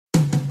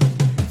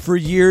For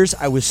years,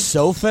 I was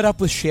so fed up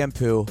with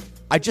shampoo,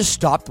 I just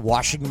stopped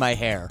washing my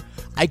hair.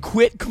 I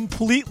quit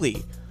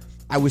completely.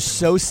 I was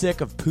so sick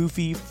of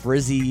poofy,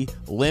 frizzy,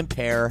 limp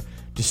hair,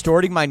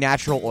 distorting my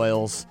natural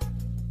oils.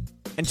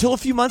 Until a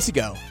few months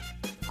ago,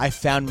 I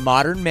found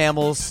Modern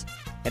Mammals,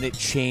 and it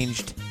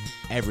changed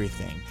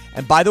everything.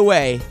 And by the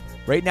way,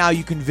 right now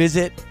you can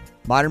visit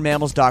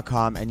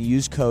modernmammals.com and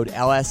use code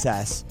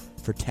LSS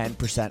for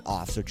 10%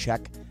 off. So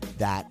check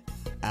that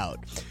out.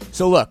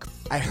 So look,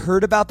 I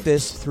heard about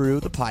this through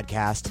the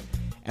podcast,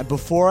 and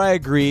before I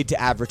agreed to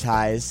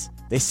advertise,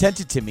 they sent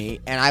it to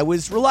me, and I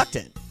was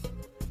reluctant.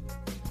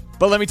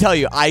 But let me tell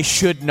you, I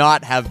should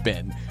not have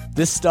been.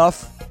 This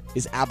stuff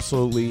is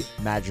absolutely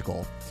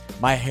magical.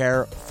 My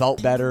hair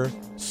felt better,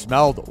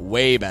 smelled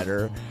way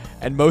better,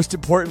 and most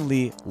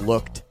importantly,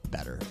 looked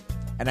better.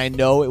 And I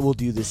know it will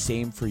do the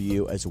same for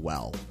you as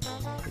well.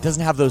 It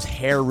doesn't have those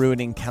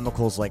hair-ruining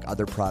chemicals like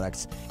other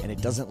products, and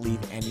it doesn't leave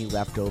any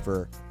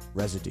leftover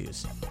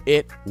residues.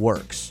 It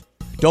works.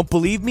 Don't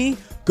believe me?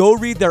 Go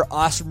read their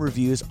awesome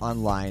reviews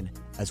online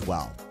as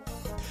well.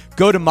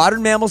 Go to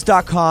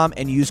modernmammals.com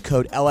and use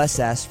code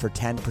LSS for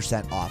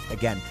 10% off.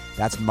 Again,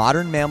 that's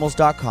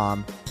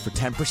modernmammals.com for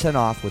 10%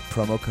 off with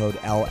promo code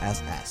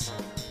LSS.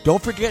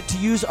 Don't forget to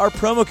use our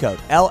promo code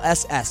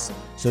LSS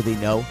so they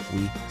know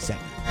we sent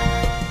you.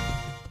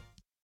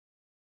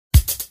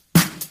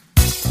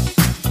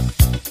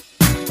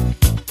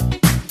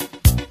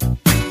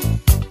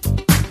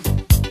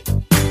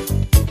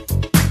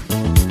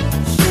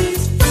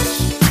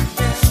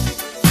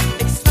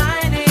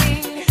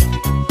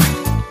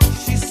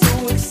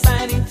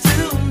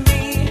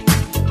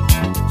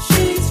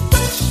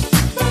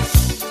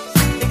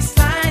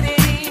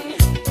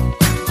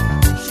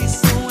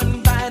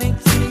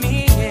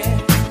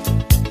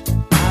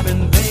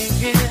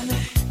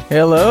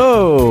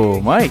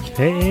 Hello, Mike.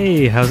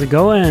 Hey, how's it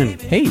going?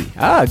 Hey,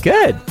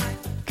 good.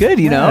 Good,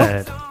 you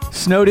know.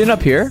 Snowed in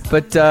up here,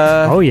 but...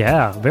 oh,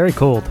 yeah, very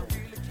cold.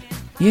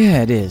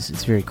 Yeah, it is.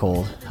 It's very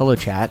cold. Hello,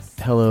 chat.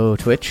 Hello,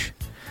 Twitch.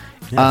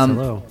 Yes,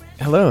 hello.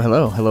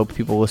 Hello,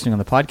 people listening on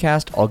the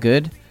podcast. All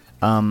good.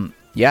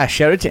 Yeah,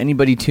 shout out to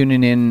anybody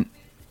tuning in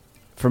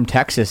from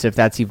Texas, if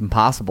that's even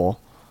possible.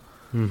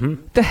 Mm-hmm.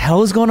 What the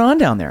hell is going on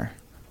down there?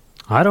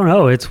 I don't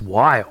know. It's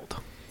wild.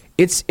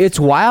 It's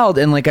wild,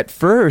 and like at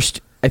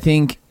first... I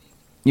think,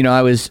 you know,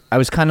 I was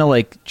kind of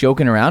like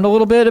joking around a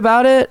little bit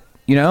about it,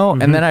 you know,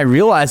 and then I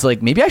realized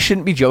like maybe I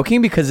shouldn't be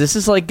joking because this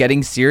is like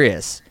getting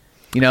serious,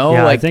 you know.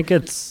 Yeah, like, I think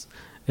it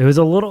was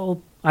a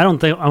little. I don't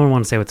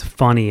want to say it's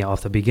funny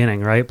off the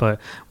beginning, right?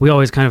 But we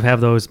always kind of have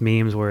those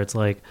memes where it's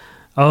like,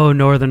 oh,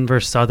 northern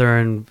versus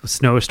southern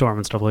snowstorm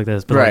and stuff like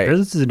this. But right. Like,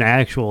 this is an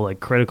actual like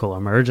critical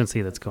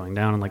emergency that's going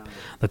down, and like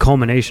the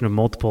culmination of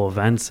multiple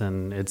events,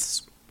 and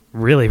it's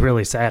really,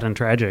 really sad and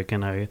tragic,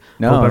 and I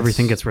hope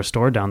everything gets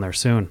restored down there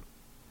soon.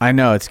 I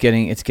know it's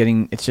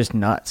just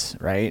nuts,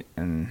 right?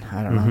 And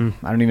I don't know.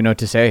 I don't even know what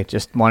to say.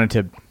 Just wanted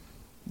to,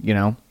 you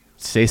know,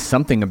 say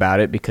something about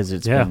it because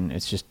it's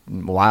just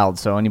wild.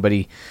 So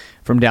anybody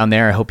from down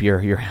there, I hope you're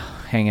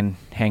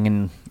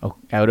hanging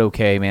out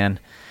okay, man.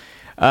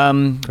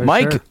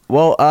 Mike, sure.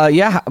 Well,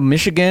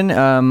 Michigan,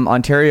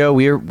 Ontario,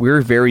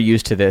 we're very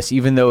used to this,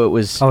 even though it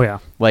was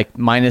like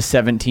minus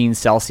 17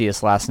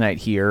 Celsius last night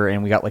here,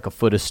 and we got like a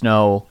foot of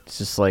snow. It's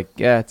just like,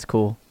 yeah, it's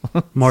cool.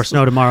 More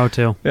snow tomorrow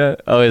too. Yeah.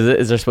 Oh,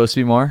 is there supposed to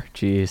be more?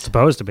 Jeez.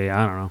 Supposed to be.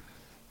 I don't know.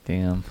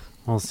 Damn.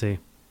 We'll see.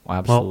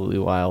 Absolutely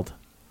wild.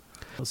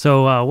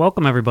 So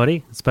welcome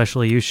everybody,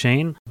 especially you,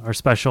 Shane, our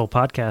special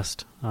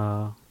podcast.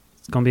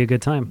 It's gonna be a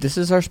good time. This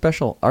is our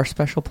special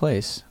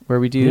place where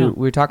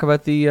we talk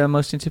about the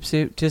most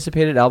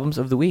anticipated albums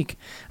of the week.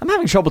 I'm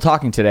having trouble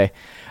talking today,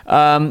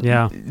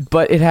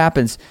 but it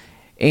happens.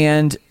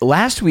 And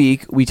last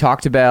week we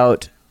talked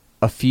about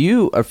a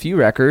few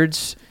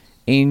records,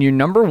 and your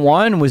number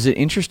one was an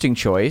interesting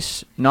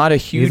choice, not a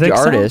huge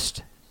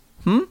artist.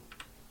 So?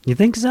 You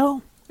think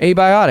so?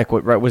 Abiotic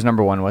was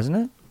number one, wasn't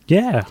it?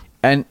 Yeah.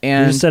 And you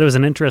just said it was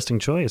an interesting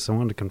choice. I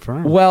wanted to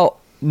confirm. Well.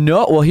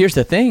 No, well, here's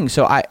the thing.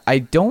 So I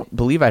don't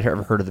believe I'd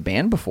ever heard of the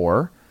band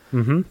before.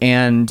 Mm-hmm.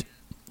 And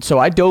so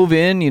I dove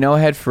in, you know,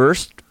 head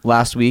first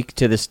last week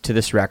to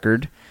this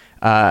record.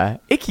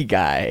 Icky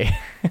Guy.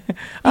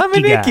 I'm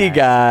an icky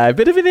guy,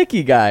 bit of an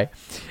icky guy.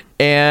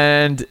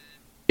 And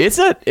it's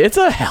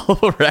a hell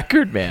of a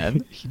record,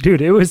 man.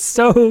 Dude, it was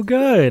so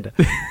good.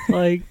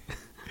 Like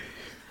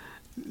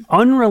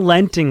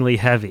unrelentingly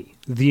heavy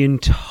the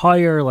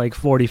entire like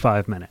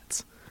 45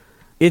 minutes.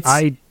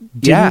 I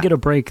didn't get a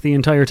break the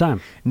entire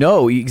time.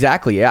 No,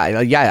 exactly. Yeah,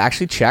 I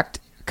actually checked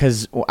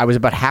because I was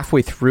about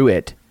halfway through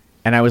it,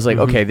 and I was like,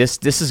 okay, this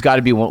has got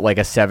to be like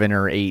a 7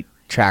 or 8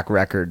 track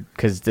record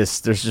because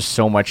there's just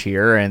so much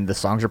here, and the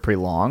songs are pretty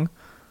long.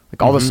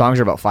 Like all the songs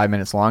are about 5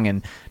 minutes long,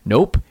 and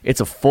nope, it's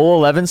a full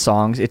 11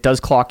 songs. It does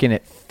clock in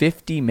at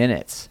 50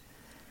 minutes.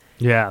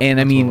 Yeah, and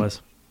I mean,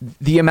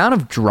 the amount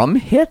of drum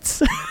hits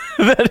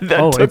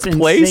that took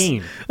place.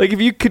 Insane. Like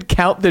if you could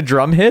count the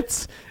drum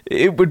hits,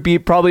 it would be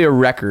probably a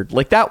record.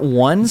 Like that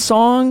one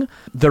song,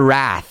 The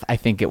Wrath, I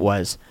think it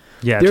was.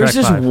 Yeah, there's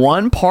this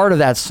one part of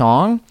that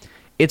song.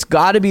 it's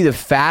got to be the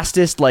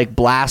fastest like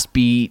blast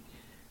beat,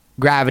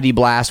 gravity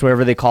blast,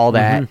 whatever they call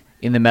that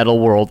in the metal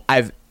world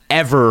I've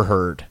ever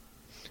heard.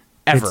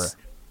 Ever. It's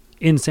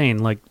insane.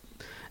 Like,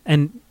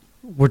 and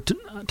we're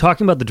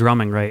talking about the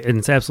drumming, right? And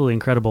it's absolutely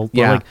incredible. But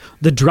Yeah. like,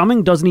 the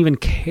drumming doesn't even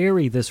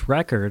carry this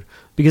record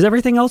because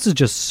everything else is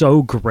just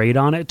so great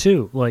on it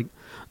too. Like,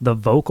 the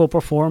vocal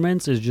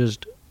performance is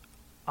just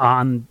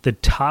on the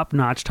top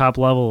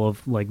level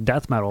of like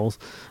death metals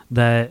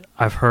that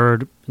I've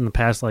heard in the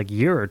past like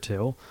year or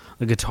two.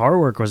 The guitar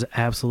work was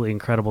absolutely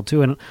incredible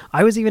too, and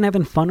I was even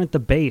having fun with the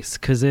bass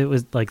because it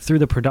was like through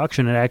the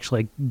production it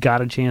actually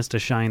got a chance to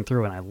shine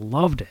through, and I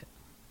loved it.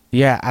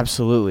 Yeah,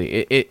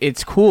 absolutely.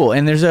 It's cool.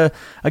 And there's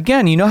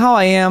again, you know how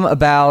I am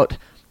about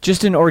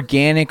just an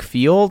organic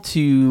feel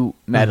to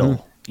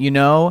metal, you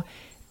know?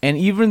 And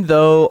even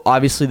though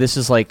obviously this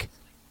is like,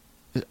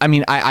 I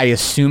mean, I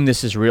assume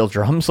this is real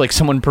drums, like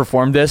someone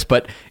performed this,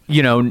 but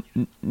you know,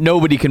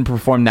 nobody can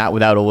perform that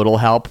without a little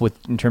help with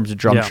in terms of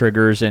drum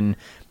triggers and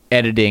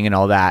editing and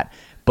all that.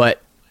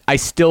 But I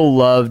still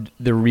loved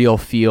the real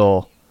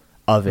feel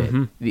of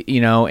it, you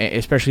know,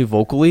 especially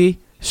vocally.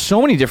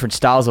 So many different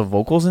styles of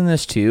vocals in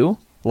this too.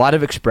 A lot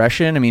of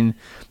expression. I mean,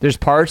 there's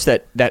parts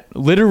that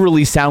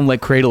literally sound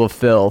like Cradle of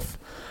Filth,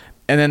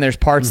 and then there's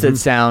parts that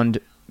sound,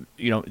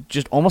 you know,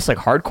 just almost like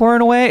hardcore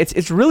in a way.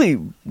 It's really,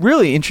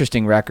 really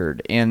interesting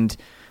record, and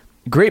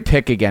great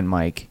pick again,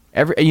 Mike.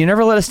 You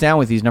never let us down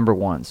with these number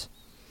ones.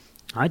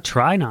 I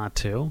try not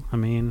to. I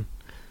mean,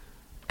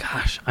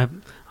 gosh,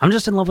 I'm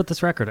just in love with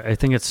this record. I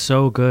think it's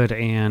so good,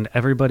 and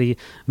everybody,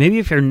 maybe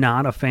if you're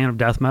not a fan of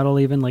death metal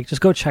even, like,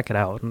 just go check it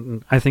out.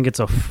 I think it's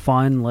a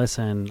fun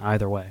listen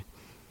either way.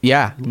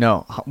 Yeah,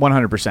 no,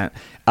 100%.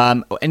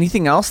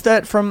 Anything else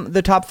that from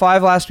the top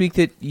 5 last week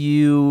that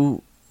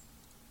you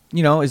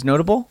know, is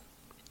notable?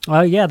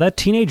 Yeah, that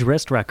Teenage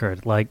Wrist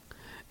record, like,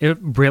 it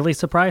really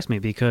surprised me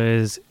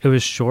because it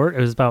was short.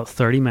 It was about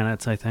 30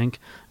 minutes, I think,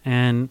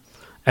 and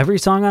every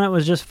song on it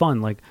was just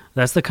fun. Like,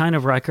 that's the kind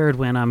of record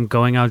when I'm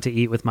going out to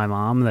eat with my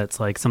mom that's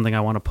like something I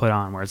want to put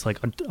on, where it's like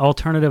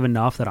alternative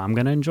enough that I'm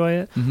going to enjoy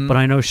it, but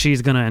I know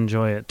she's going to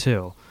enjoy it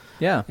too.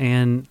 Yeah.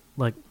 And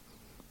like,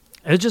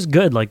 it's just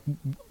good. Like,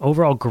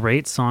 overall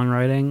great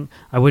songwriting.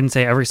 I wouldn't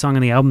say every song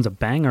on the album's a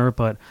banger,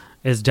 but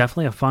it's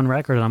definitely a fun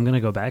record, and I'm going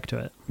to go back to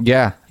it.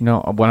 Yeah,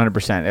 no,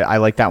 100%. I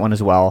like that one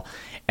as well.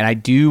 And I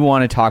do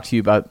want to talk to you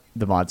about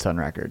the Mod Sun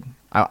record.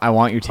 I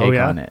want your take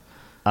on it.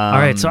 All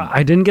right, so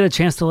I didn't get a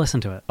chance to listen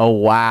to it. Oh,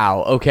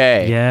 wow.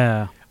 Okay.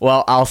 Yeah.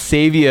 Well, I'll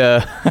save you.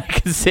 I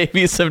can save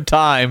you some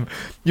time.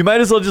 You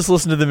might as well just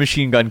listen to the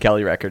Machine Gun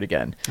Kelly record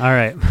again. All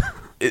right.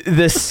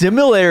 The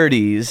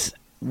similarities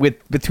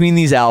between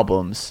these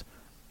albums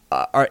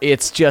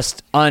it's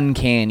just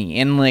uncanny.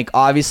 And like,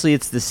 obviously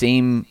it's the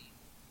same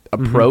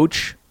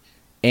approach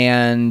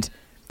and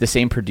the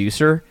same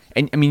producer.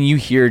 And I mean, you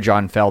hear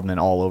John Feldman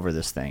all over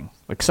this thing.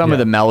 Like, some of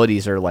the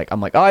melodies are like, I'm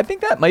like, oh, I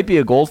think that might be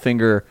a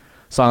Goldfinger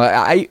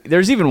song.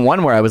 There's even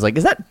one where I was like,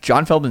 is that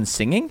John Feldman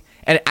singing?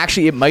 And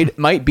actually it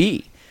might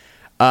be.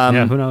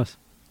 Yeah, who knows?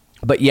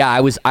 But yeah,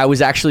 I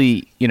was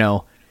actually, you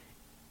know,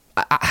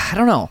 I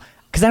don't know,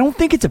 because I don't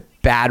think it's a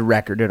bad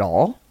record at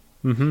all.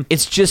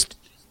 It's just,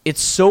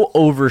 it's so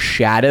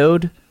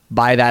overshadowed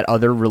by that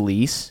other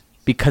release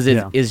because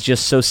it is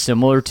just so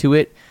similar to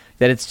it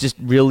that it's just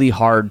really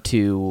hard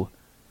to,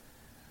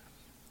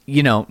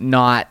 you know,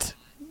 not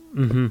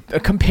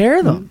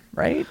compare them,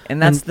 right?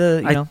 And that's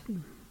you know.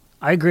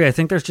 I agree. I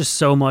think there's just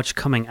so much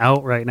coming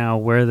out right now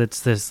where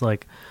it's this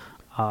like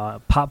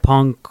pop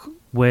punk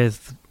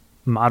with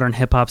modern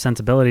hip hop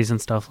sensibilities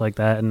and stuff like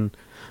that, and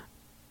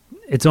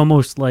it's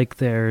almost like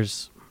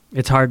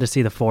it's hard to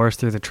see the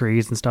forest through the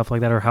trees and stuff like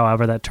that, or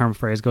however that term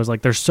phrase goes.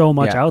 Like, there's so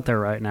much out there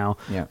right now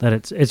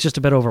that it's just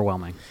a bit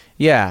overwhelming.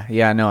 Yeah,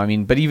 no, I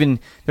mean, but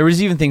there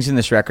was even things in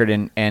this record,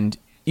 and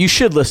you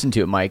should listen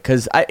to it, Mike,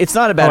 because it's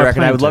not a bad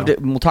record. I would love to.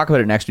 We'll talk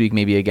about it next week,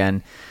 maybe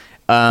again.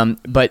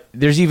 But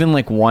there's even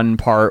like one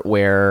part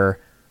where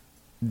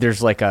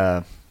there's like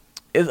a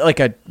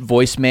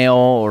voicemail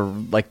or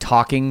like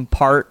talking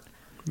part.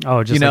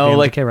 Oh, just, you know,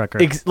 like the MGK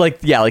record. Like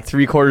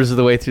 3/4 of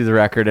the way through the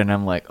record, and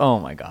I'm like,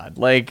 oh my god,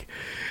 like,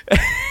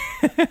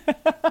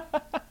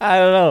 I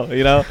don't know,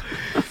 you know,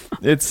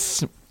 it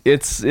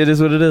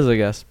is what it is, I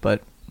guess.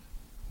 But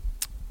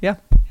yeah,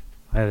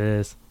 it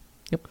is.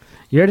 Yep.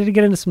 You ready to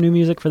get into some new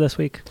music for this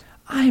week?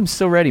 I am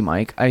so ready,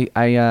 Mike. I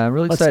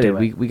really excited.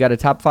 We got a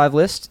top 5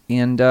 list,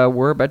 and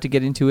we're about to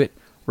get into it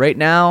right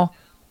now.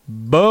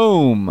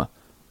 Boom.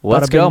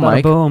 Let's go,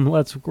 Mike. Boom.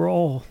 Let's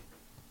roll.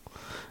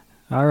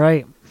 All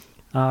right.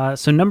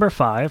 So number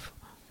 5,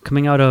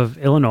 coming out of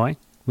Illinois,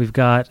 we've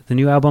got the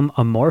new album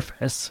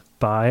Amorphous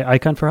by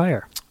Icon for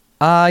Hire.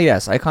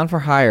 Yes, Icon for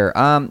Hire.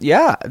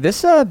 Yeah,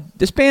 this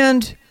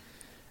band,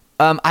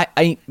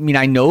 I mean,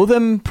 I know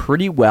them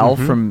pretty well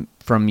from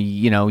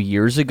you know,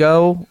 years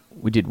ago.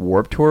 We did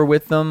Warped Tour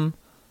with them.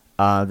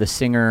 The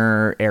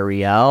singer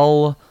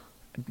Ariel,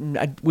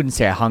 I wouldn't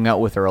say I hung out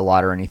with her a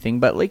lot or anything,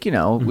 but like, you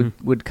know,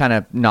 would kind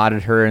of nod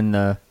at her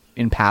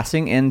in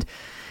passing. And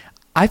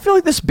I feel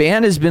like this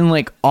band has been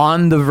like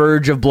on the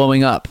verge of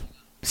blowing up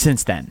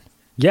since then.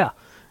 Yeah,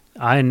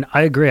 I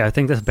agree. I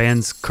think this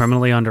band's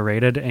criminally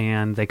underrated,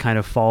 and they kind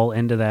of fall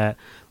into that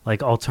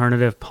like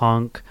alternative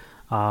punk.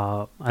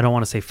 I don't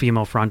want to say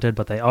female fronted,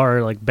 but they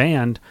are like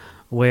band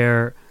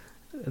where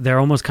they're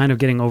almost kind of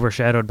getting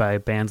overshadowed by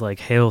bands like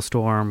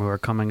Hailstorm, who are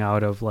coming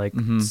out of like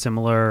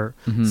similar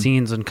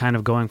scenes and kind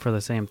of going for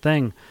the same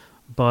thing.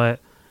 But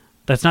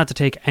that's not to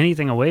take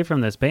anything away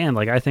from this band.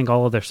 Like, I think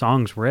all of their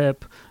songs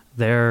rip.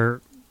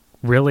 They're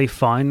really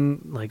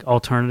fun, like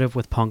alternative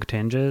with punk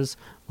tinges.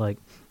 Like,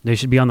 they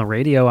should be on the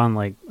radio on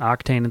like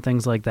Octane and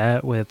things like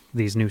that with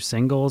these new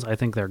singles. I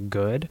think they're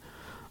good.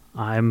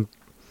 I'm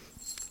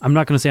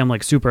not going to say I'm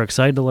like super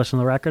excited to listen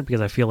to the record,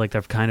 because I feel like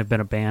they've kind of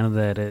been a band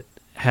that it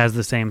has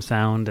the same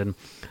sound, and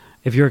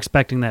if you're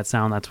expecting that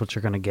sound, that's what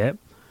you're going to get.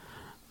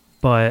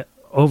 But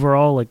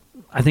overall, like,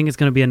 I think it's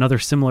going to be another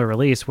similar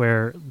release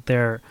where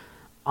they're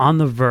on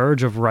the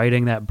verge of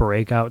writing that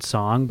breakout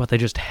song, but they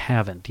just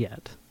haven't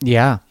yet.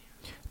 Yeah.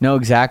 No,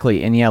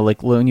 exactly. And yeah,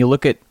 like when you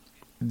look at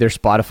their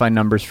Spotify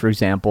numbers, for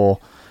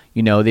example,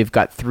 you know, they've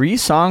got 3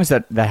 songs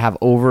that have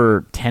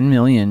over 10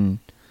 million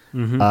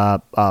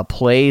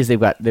plays. They've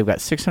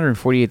got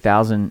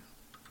 648,000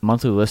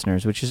 monthly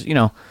listeners, which is, you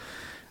know,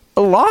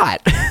 a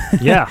lot.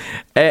 Yeah.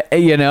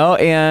 You know,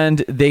 and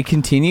they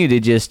continue to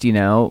just, you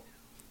know,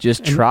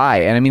 just try.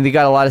 And I mean, they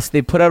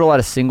put out a lot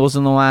of singles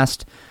in the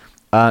last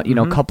you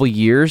know, couple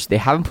years. They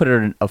haven't put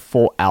out a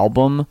full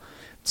album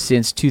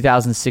since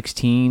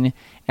 2016,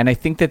 and I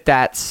think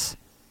that's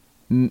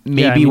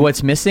maybe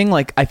what's missing.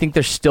 Like, I think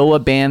they're still a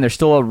band. They're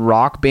still a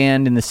rock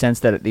band in the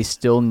sense that they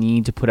still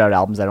need to put out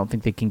albums. I don't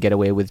think they can get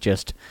away with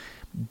just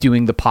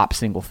doing the pop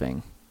single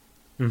thing.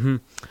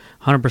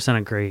 100%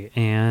 agree.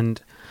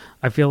 And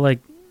I feel like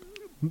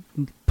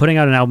putting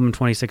out an album in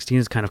 2016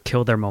 has kind of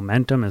killed their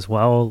momentum as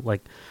well.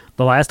 Like,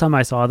 the last time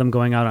I saw them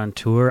going out on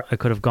tour, I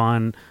could have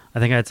gone, I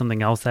think I had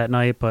something else that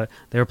night, but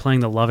they were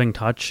playing the Loving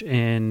Touch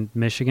in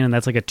Michigan, and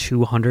that's like a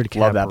 200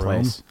 cap Love that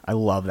room. place. I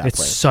love that place.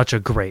 It's such a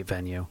great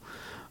venue.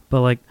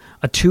 But like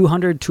a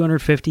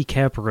 250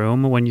 cap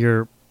room when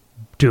you're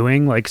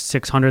doing like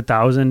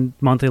 600,000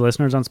 monthly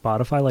listeners on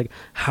Spotify, like,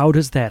 how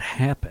does that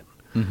happen?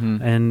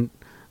 And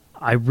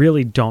I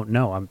really don't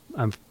know.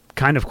 I'm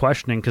kind of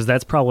questioning, because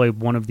that's probably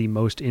one of the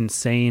most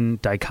insane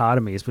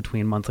dichotomies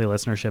between monthly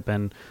listenership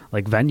and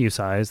like venue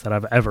size that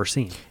I've ever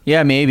seen.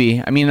 Yeah,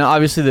 maybe. I mean,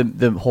 obviously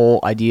the whole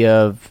idea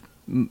of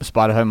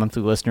Spotify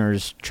monthly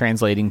listeners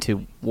translating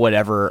to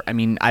whatever. I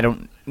mean, I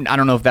don't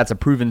know if that's a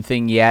proven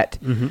thing yet.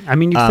 I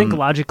mean, you'd think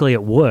logically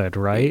it would,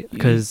 right?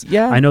 Because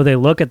I know they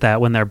look at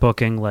that when they're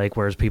booking, like,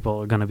 whereas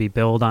people are going to be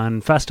billed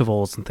on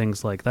festivals and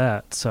things like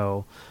that.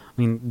 So,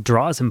 I mean,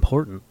 draw is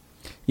important.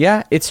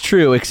 Yeah, it's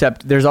true,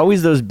 except there's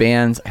always those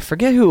bands. I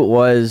forget who it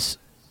was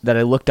that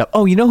I looked up.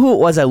 Oh, you know who it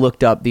was I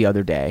looked up the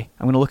other day?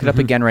 I'm going to look it up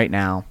again right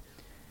now.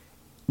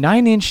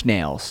 9 Inch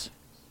Nails.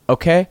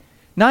 Okay?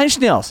 9 Inch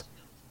Nails.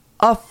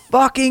 A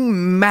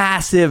fucking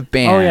massive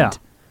band. Oh, yeah.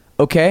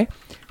 Okay?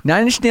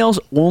 9 Inch Nails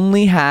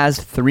only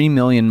has 3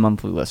 million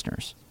monthly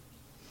listeners.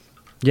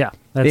 Yeah.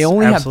 They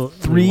only have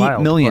 3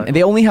 million. And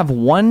they only have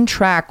one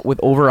track with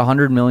over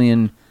 100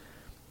 million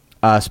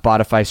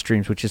Spotify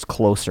streams, which is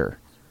Closer.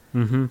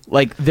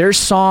 Like, their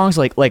songs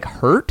like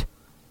Hurt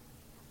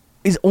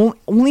is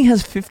only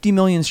has 50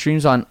 million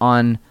streams on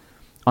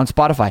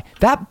Spotify.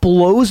 That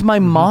blows my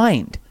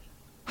mind.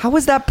 How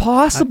is that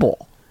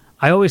possible?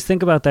 I always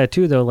think about that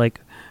too, though.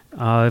 Like,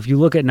 if you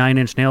look at 9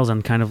 Inch Nails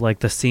and kind of like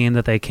the scene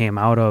that they came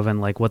out of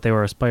and like what they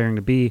were aspiring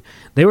to be,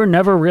 they were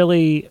never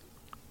really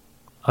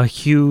a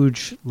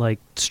huge like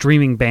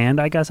streaming band,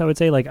 I guess I would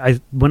say. Like,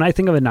 when I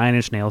think of a 9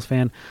 Inch Nails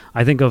fan,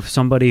 I think of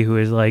somebody who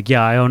is like,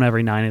 yeah, I own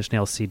every 9 Inch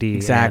Nails CD.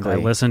 Exactly.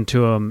 And I listen to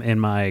them in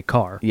my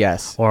car.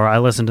 Yes. Or I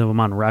listen to them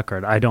on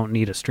record. I don't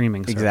need a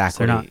streaming service.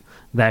 Exactly. They're not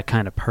that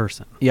kind of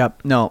person.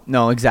 Yep.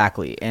 No,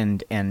 exactly.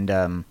 And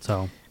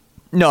so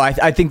no,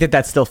 I think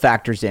that still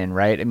factors in,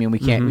 right? I mean, we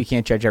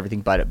can't judge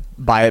everything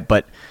by it,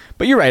 but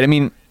you're right. I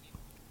mean,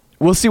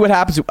 we'll see what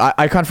happens.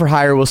 Icon for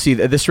Hire, we'll see.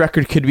 This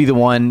record could be the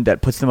one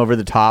that puts them over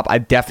the top. I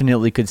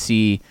definitely could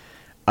see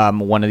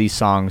one of these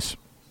songs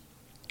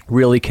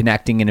really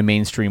connecting in a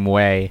mainstream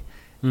way,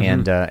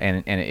 and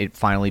it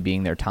finally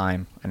being their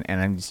time.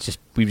 And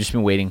we've just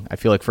been waiting, I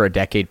feel like, for a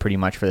decade pretty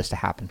much for this to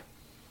happen.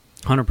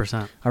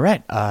 100%. All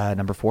right,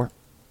 number 4.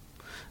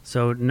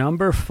 So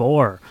number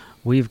 4,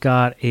 we've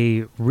got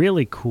a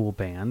really cool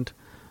band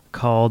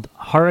called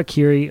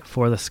Harakiri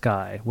for the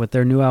Sky with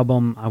their new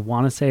album. I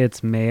want to say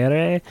it's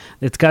Mere.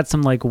 It's got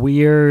some like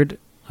weird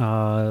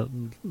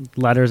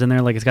letters in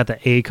there. Like, it's got the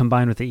A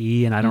combined with the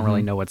E, and I don't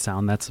really know what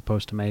sound that's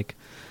supposed to make.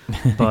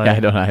 But yeah, I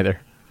don't either.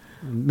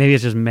 Maybe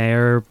it's just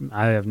Mere.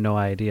 I have no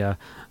idea.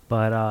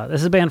 But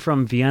this is a band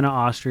from Vienna,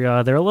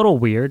 Austria. They're a little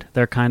weird.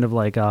 They're kind of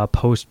like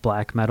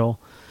post-black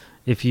metal.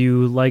 If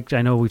you liked,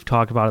 I know we've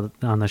talked about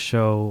it on the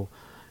show,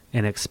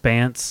 in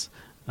Expanse,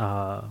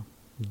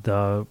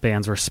 the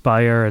bands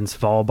Respire and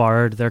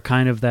Svalbard. They're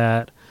kind of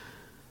that.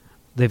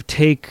 They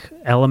take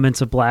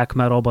elements of black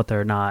metal, but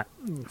they're not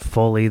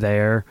fully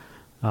there.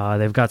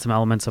 They've got some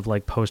elements of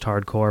like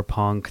post-hardcore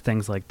punk,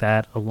 things like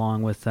that,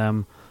 along with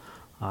them.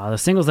 The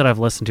singles that I've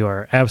listened to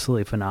are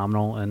absolutely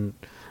phenomenal, and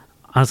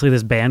honestly,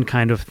 this band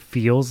kind of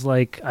feels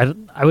like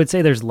I would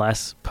say there's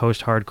less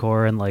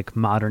post-hardcore and like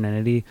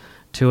modernity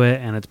to it,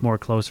 and it's more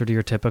closer to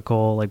your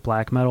typical like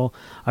black metal.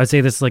 I would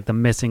say this is like the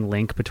missing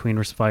link between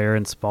Respire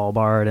and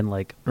Svalbard, and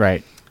like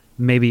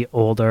maybe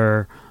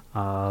older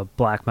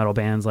black metal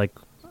bands like,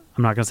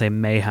 I'm not gonna say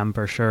Mayhem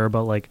for sure,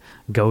 but like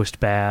Ghost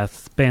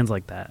Bath, bands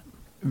like that.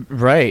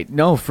 Right.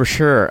 No, for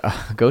sure.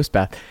 Ghost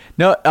Bath.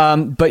 No,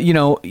 but you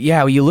know,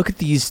 yeah, when you look at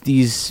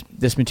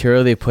this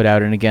material they put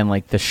out, and again,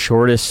 like the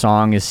shortest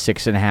song is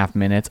 6.5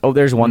 minutes. Oh,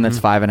 there's one that's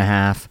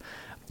 5.5.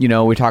 You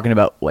know, we're talking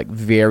about like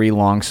very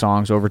long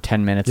songs, over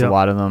 10 minutes, a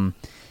lot of them,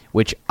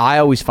 which I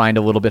always find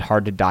a little bit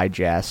hard to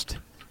digest.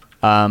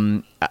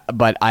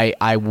 But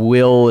I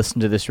will listen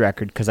to this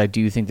record because I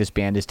do think this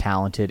band is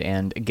talented.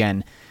 And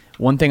again,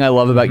 one thing I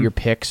love about your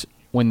picks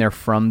when they're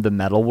from the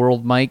metal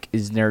world, Mike,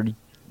 is they're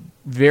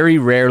very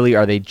rarely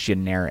are they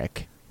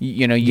generic.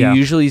 You know, you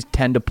usually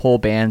tend to pull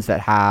bands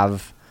that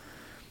have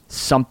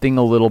something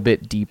a little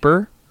bit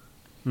deeper.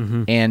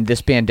 And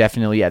this band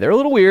definitely, they're a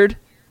little weird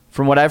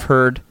from what I've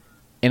heard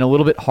and a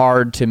little bit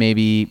hard to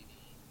maybe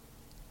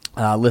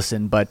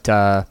listen. But,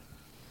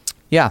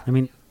 yeah. I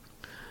mean,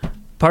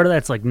 part of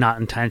that's like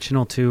not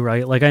intentional too,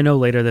 right? Like I know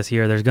later this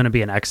year there's going to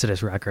be an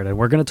Exodus record, and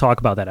we're going to talk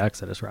about that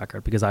Exodus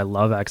record because I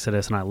love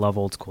Exodus and I love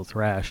old school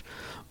thrash.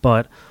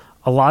 But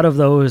a lot of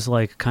those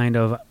like kind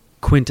of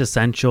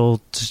quintessential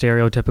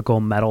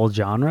stereotypical metal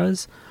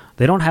genres,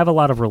 they don't have a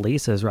lot of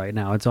releases right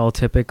now. It's all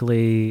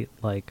typically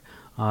like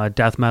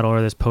death metal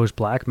or this post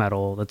black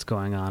metal that's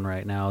going on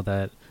right now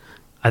that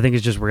I think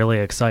is just really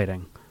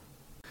exciting.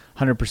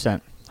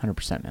 100%,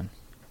 man.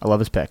 I love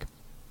this pick.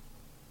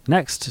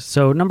 Next,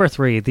 so number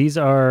 3, these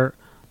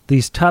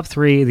top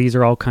 3, these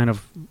are all kind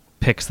of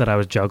picks that I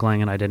was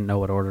juggling and I didn't know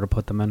what order to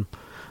put them in.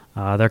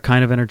 They're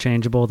kind of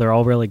interchangeable. They're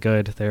all really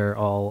good. They're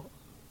all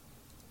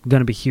going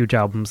to be huge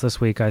albums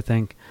this week, I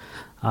think.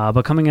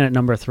 But coming in at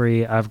number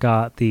 3, I've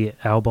got the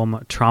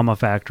album Trauma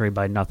Factory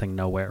by Nothing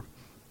Nowhere.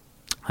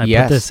 I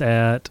put this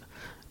at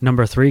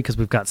number 3 because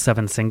we've got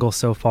 7 singles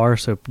so far,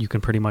 so you can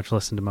pretty much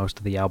listen to most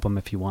of the album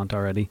if you want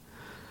already.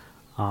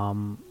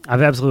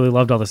 I've absolutely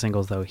loved all the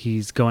singles, though.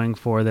 He's going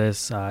for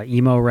this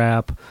emo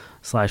rap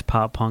 /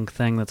 pop punk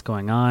thing that's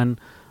going on.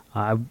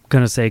 I'm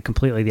going to say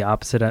completely the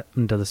opposite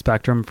end of the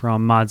spectrum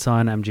from Mod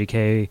Sun,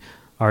 MGK,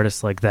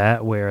 artists like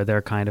that, where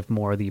they're kind of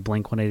more the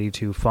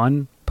Blink-182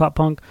 fun pop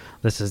punk.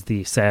 This is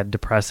the sad,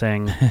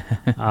 depressing,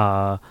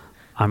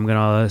 I'm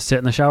going to sit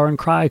in the shower and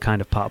cry kind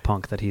of pop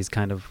punk that he's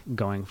kind of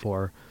going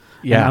for.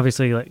 Yeah. And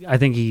obviously, like, I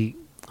think he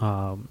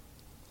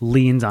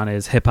leans on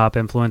his hip-hop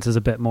influences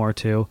a bit more,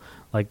 too.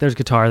 Like, there's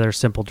guitar, there's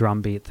simple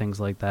drum beat, things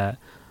like that.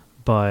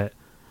 But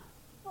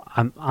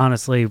I'm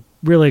honestly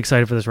really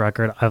excited for this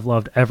record. I've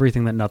loved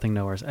everything that Nothing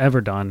Nowhere's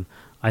ever done.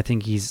 I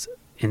think he's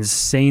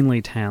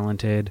insanely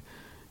talented.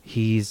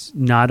 He's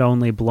not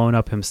only blown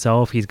up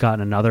himself, he's gotten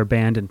another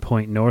band in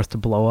Point North to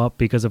blow up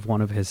because of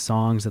one of his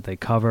songs that they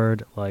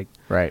covered. Like,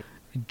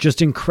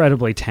 just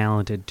incredibly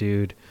talented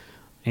dude.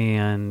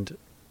 And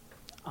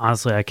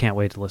honestly, I can't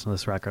wait to listen to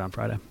this record on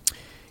Friday.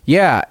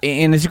 Yeah,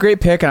 and it's a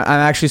great pick. I'm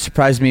actually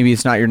surprised maybe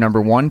it's not your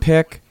number 1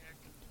 pick.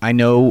 I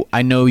know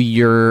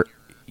you're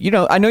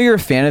a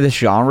fan of this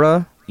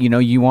genre. You know,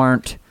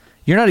 you're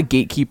not a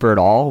gatekeeper at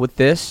all with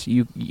this.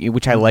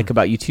 Which I like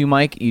about you too,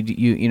 Mike.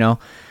 You know,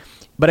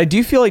 but I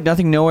do feel like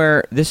Nothing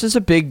Nowhere, this is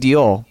a big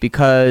deal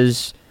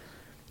because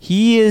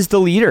he is the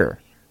leader,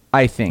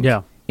 I think.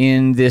 Yeah.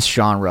 In this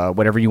genre,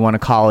 whatever you want to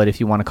call it, if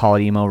you want to call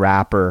it emo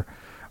rap or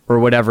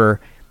whatever.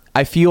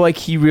 I feel like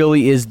he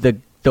really is the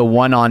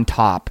one on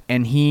top,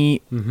 and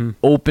he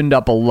opened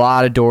up a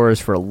lot of doors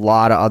for a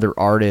lot of other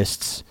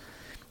artists,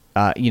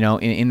 you know,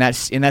 in that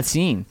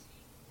scene.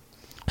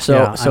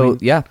 So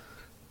yeah.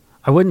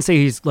 I wouldn't say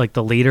he's like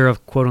the leader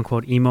of quote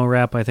unquote emo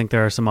rap. I think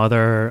there are some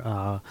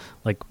other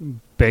like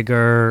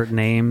bigger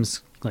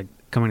names, like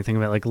coming to think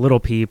of it, like Lil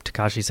Peep,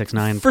 Tekashi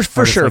 6ix9ine.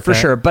 For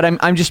sure. But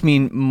I'm just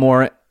mean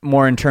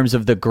more in terms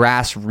of the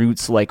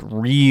grassroots, like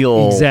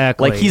real,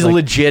 exactly. Like he's like,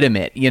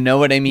 legitimate. You know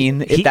what I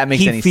mean? If that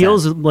makes any sense. He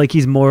feels like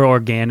he's more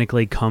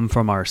organically come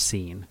from our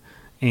scene,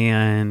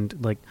 and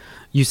like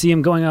you see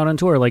him going out on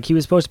tour. Like he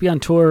was supposed to be on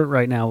tour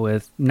right now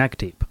with Neck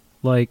Deep,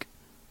 like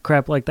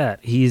crap like that.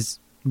 He's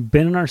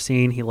been in our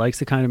scene. He likes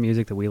the kind of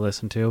music that we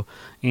listen to,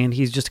 and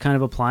he's just kind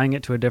of applying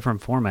it to a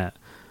different format.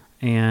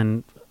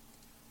 And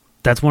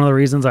that's one of the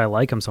reasons I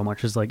like him so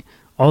much, is like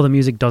all the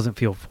music doesn't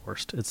feel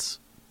forced. It's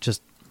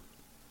just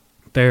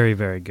very,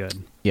 very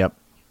good. Yep.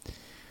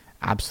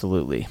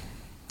 Absolutely.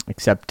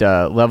 Except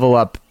Level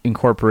Up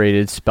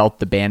Incorporated spelt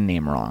the band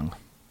name wrong.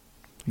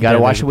 You got to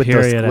watch it with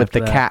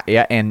the cap.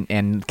 Yeah,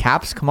 and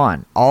caps, come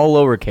on. All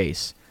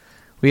lowercase.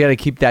 We got to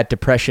keep that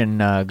depression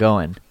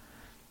going.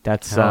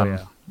 That's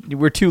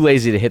we're too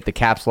lazy to hit the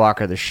caps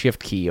lock or the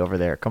shift key over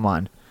there. Come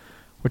on.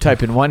 We're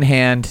typing one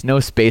hand, no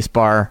space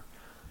bar.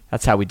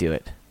 That's how we do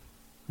it.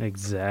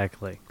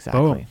 Exactly.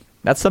 Boom.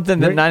 That's something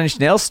that Nine Inch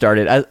Nails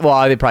started.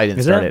 Well, they probably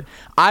didn't start it.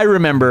 I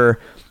remember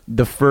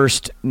the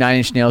first Nine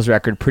Inch Nails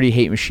record, Pretty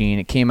Hate Machine.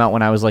 It came out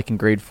when I was like in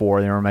grade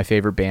 4. They were my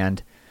favorite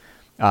band.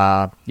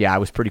 I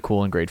was pretty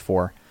cool in grade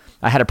 4.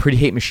 I had a Pretty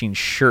Hate Machine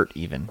shirt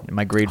even in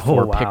my grade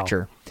 4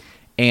 picture.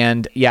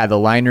 And yeah, the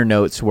liner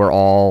notes were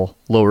all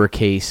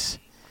lowercase.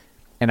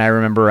 And I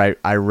remember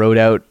I wrote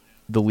out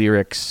the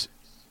lyrics,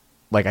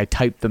 like I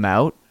typed them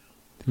out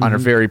on a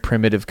very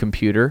primitive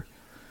computer.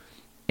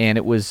 And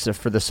it was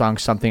for the song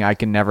Something I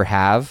Can Never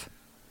Have,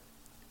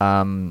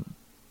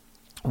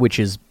 which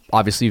is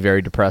obviously a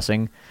very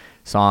depressing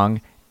song.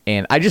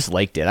 And I just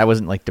liked it. I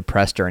wasn't like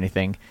depressed or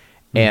anything.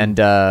 And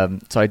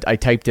so I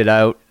typed it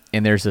out,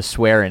 and there's a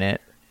swear in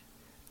it.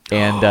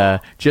 And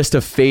just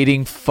a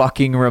fading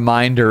fucking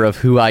reminder of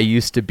who I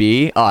used to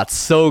be. Oh, it's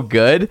so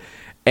good.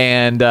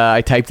 And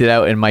I typed it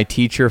out, and my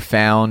teacher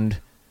found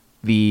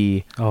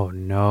the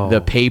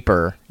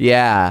paper.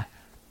 Yeah.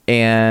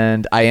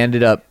 And I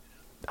ended up,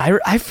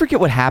 I forget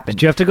what happened.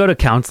 Did you have to go to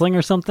counseling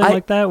or something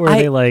like that? Where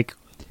they like,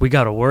 we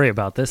got to worry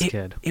about this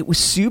kid. It was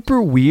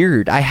super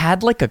weird. I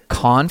had like a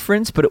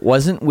conference, but it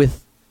wasn't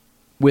with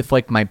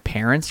like my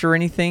parents or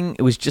anything.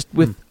 It was just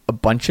with a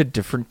bunch of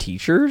different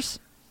teachers.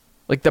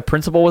 Like the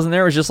principal wasn't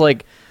there. It was just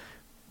like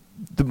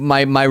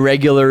my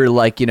regular,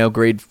 like, you know,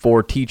 grade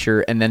 4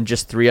 teacher, and then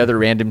just 3 other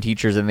random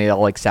teachers, and they all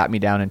like sat me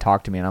down and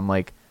talked to me, and I'm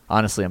like,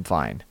 honestly, I'm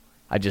fine.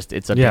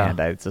 It's a band.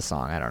 It's a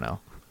song. I don't know.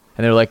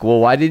 And they're like, well,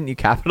 why didn't you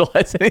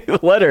capitalize any of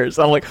the letters?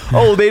 I'm like,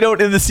 oh, they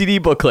don't in the CD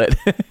booklet.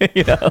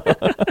 You know?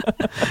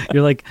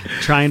 You're like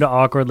trying to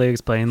awkwardly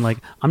explain, like,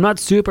 I'm not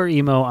super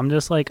emo. I'm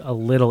just like a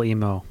little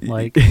emo.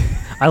 Like,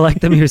 I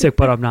like the music,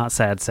 but I'm not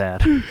sad.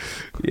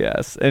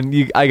 Yes.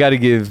 And I got to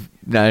give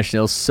Nine Inch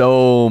Nails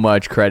so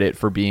much credit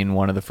for being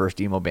one of the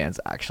first emo bands,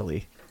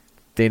 actually.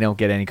 They don't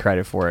get any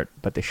credit for it,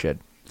 but they should.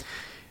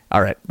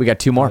 All right. We got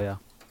 2 more. Oh, yeah.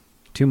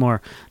 2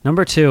 more.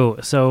 Number 2.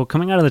 So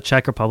coming out of the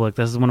Czech Republic,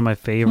 this is one of my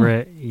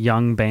favorite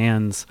young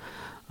bands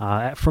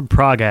from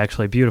Prague,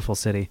 actually. Beautiful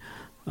city.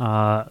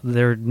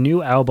 Their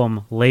new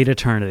album, Late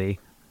Eternity.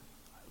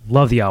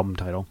 Love the album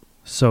title.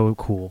 So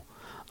cool.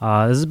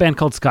 This is a band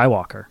called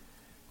Skywalker.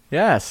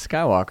 Yes,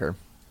 Skywalker.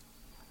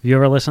 Have you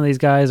ever listened to these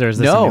guys, or is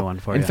this a new one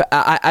for you?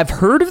 I've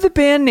heard of the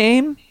band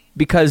name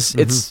because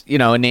it's, you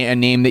know, a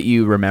name that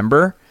you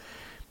remember.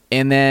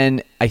 And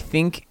then I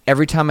think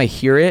every time I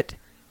hear it,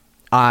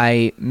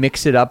 I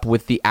mix it up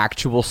with the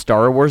actual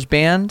Star Wars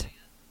band.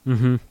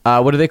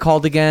 What are they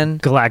called again?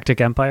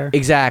 Galactic Empire.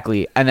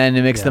 Exactly. And then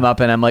I mix them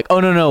up, and I'm like, oh,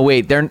 no,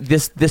 wait.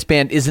 This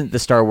band isn't the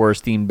Star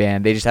Wars themed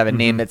band. They just have a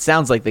name that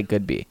sounds like they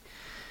could be.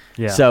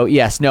 Yeah. So,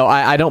 yes, no,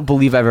 I don't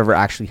believe I've ever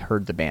actually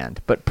heard the band.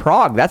 But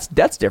Prague,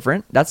 that's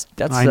different. That's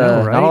I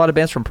know, right? Not a lot of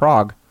bands from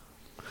Prague.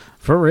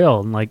 For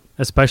real. And like,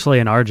 especially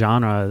in our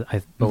genre,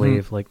 I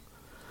believe, like,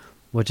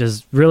 which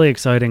is really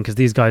exciting because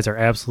these guys are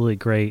absolutely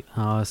great.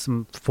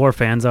 Some 4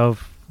 fans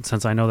of,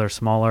 since I know they're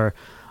smaller.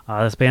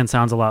 This band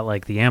sounds a lot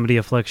like The Amity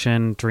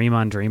Affliction, Dream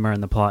on Dreamer,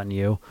 and The Plot and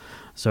You.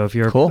 So if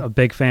you're a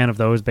big fan of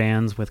those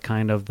bands with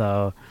kind of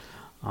the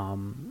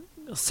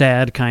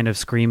sad, kind of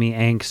screamy,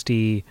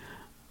 angsty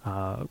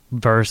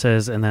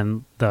verses, and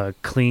then the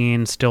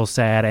clean, still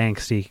sad,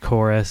 angsty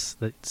chorus,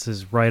 this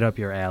is right up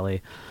your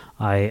alley.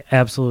 I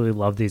absolutely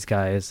love these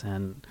guys,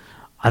 and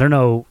I don't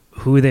know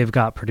who they've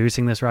got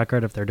producing this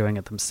record, if they're doing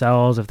it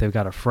themselves, if they've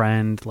got a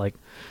friend. Like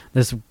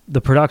this,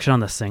 the production on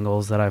the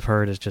singles that I've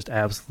heard is just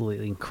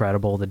absolutely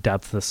incredible. The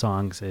depth of the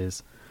songs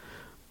is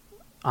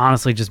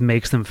honestly just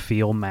makes them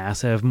feel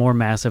massive, more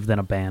massive than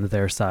a band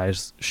their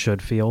size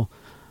should feel,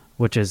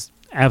 which is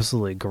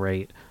absolutely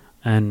great.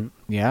 And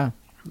yeah,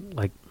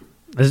 like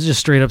this is just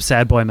straight up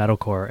sad boy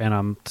metalcore, and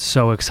I'm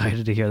so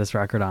excited to hear this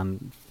record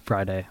on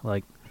Friday.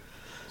 Like,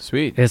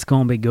 sweet, it's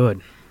gonna be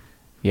good.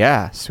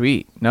 Yeah,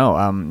 sweet. No,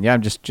 yeah,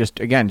 I'm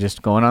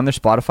just going on their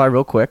Spotify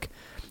real quick,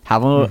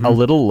 having a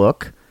little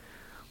look.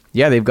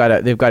 Yeah, they've got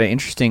an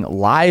interesting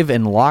live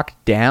and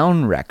locked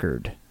down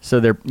record. So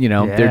they're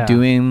they're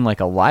doing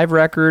like a live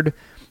record,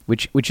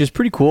 which is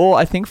pretty cool.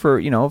 I think for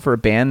a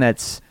band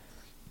that's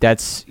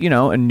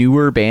a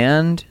newer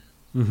band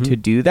to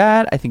do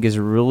that, I think is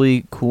a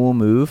really cool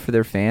move for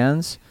their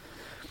fans.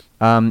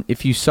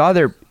 If you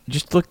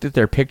just looked at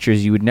their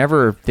pictures, you would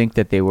never think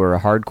that they were a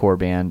hardcore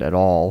band at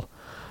all.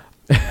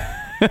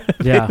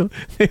 Yeah,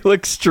 they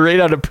look straight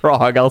out of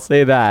Prague. I'll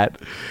say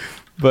that.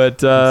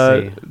 But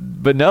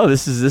no,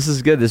 this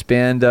is good. This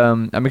band,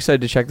 I'm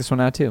excited to check this one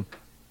out too.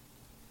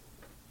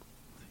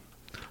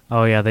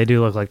 Oh yeah, they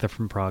do look like they're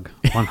from Prague,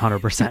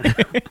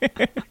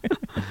 100%.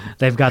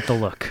 They've got the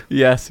look.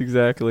 Yes,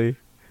 exactly.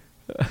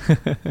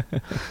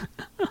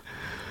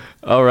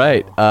 All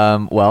right.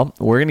 Well,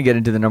 we're gonna get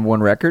into the number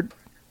 1 record.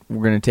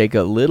 We're gonna take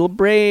a little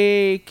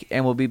break,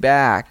 and we'll be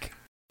back.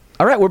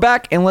 All right, we're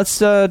back, and let's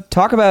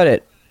talk about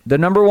it. The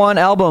number 1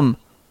 album,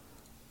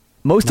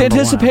 most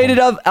anticipated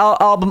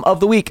album of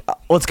the week.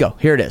 Let's go.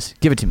 Here it is.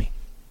 Give it to me.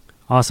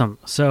 Awesome.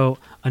 So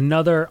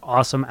another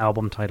awesome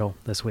album title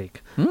this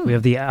week. We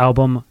have the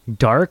album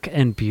Dark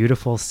and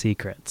Beautiful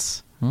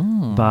Secrets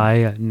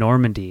by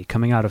Normandy,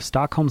 coming out of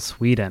Stockholm,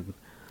 Sweden.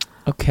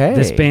 Okay.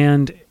 This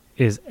band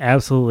is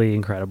absolutely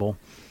incredible.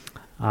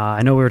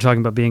 I know we were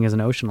talking about Being as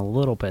an Ocean a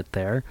little bit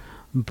there,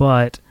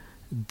 but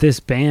this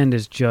band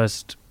is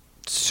just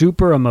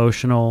super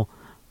emotional,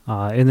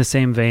 in the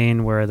same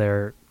vein where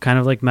they're kind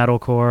of like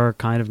metalcore,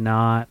 kind of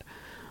not.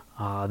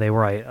 They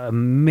write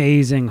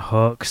amazing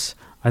hooks.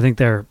 I think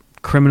they're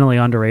criminally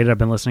underrated. I've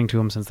been listening to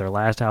them since their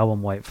last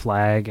album, White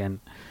Flag, and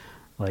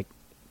like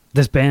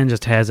this band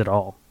just has it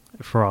all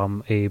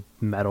from a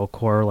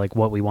metalcore, like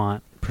what we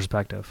want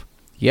perspective.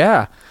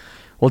 Yeah.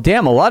 Well,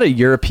 damn, a lot of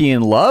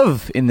European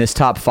love in this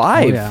top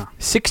 5. Oh, yeah.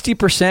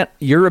 60%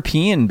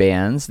 European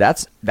bands.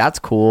 That's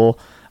cool.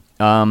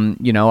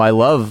 You know,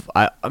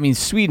 I mean,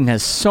 Sweden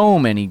has so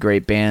many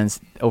great bands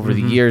over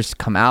the years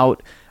come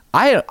out.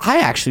 I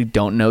actually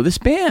don't know this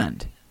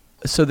band.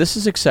 So this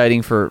is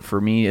exciting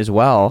for me as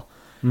well.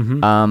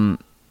 Oh,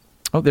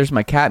 there's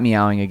my cat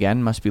meowing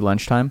again. Must be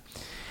lunchtime.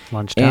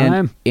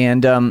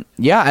 And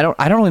yeah, I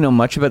don't really know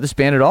much about this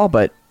band at all,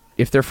 but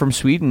if they're from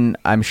Sweden,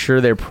 I'm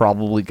sure they're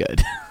probably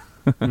good.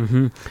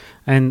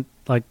 And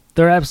like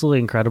they're absolutely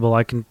incredible.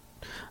 I can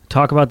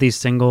talk about these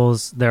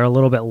singles. They're a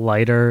little bit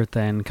lighter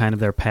than kind of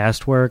their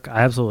past work.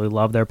 I absolutely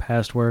love their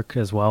past work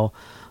as well.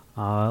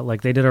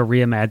 Like they did a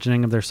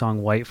reimagining of their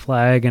song White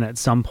Flag, and at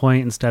some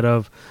point, instead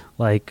of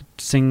like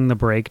singing the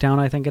breakdown,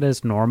 I think it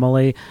is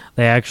normally,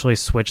 they actually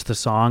switch the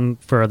song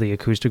for the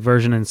acoustic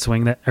version and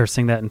sing that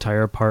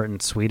entire part in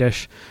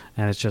Swedish,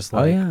 and it's just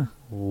like,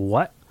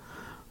 what?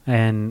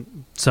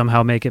 And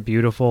somehow make it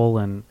beautiful.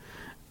 And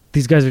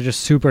these guys are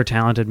just super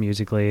talented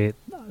musically.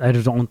 I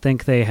just don't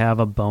think they have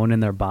a bone in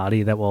their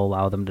body that will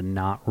allow them to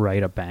not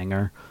write a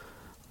banger.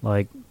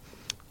 Like,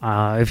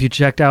 if you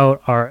checked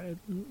out our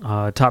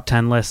top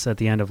 10 lists at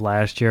the end of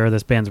last year,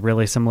 this band's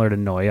really similar to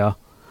Noia,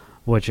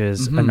 which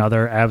is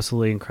another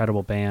absolutely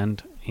incredible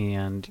band.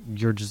 And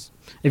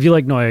if you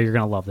like Noia, you're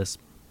going to love this.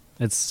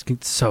 It's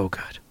so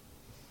good.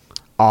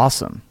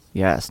 Awesome.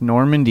 Yes.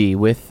 Normandy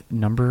with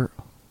number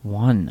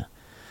 1.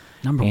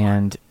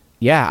 And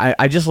yeah,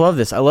 I just love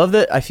this. I love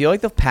that. I feel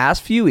like the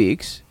past few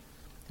weeks,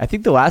 I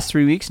think the last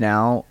 3 weeks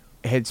now,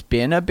 it's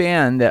been a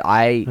band that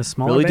I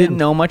really didn't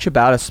know much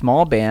about, a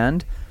small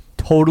band,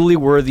 totally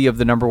worthy of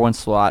the number 1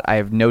 slot. I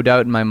have no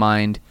doubt in my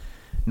mind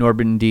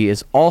Normandy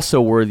is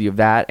also worthy of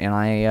that, and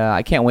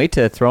I can't wait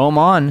to throw them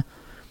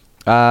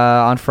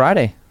on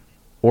Friday.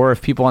 Or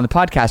if people on the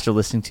podcast are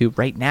listening to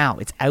right now,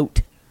 it's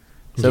out.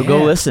 So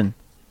go listen.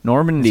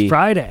 Normandy. It's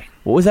Friday.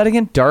 What was that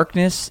again? Dark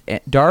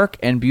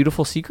and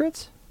Beautiful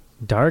Secrets?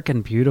 Dark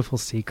and Beautiful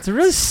Secrets. It's a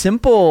really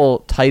simple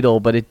title,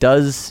 but it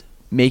does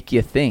make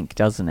you think,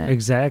 doesn't it?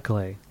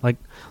 Exactly. Like,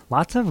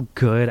 lots of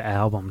good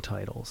album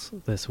titles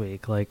this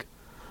week. Like,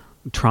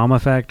 Trauma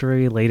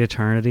Factory, Late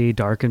Eternity,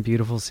 Dark and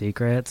Beautiful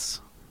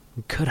Secrets.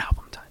 Good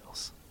album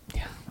titles.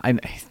 Yeah.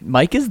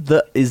 Mike is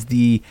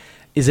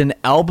an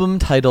album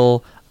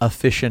title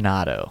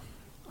aficionado.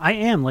 I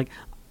am. Like,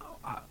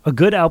 a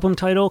good album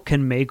title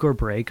can make or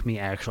break me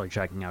actually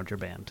checking out your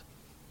band.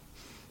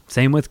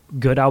 Same with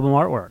good album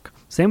artwork.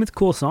 Same with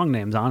cool song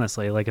names,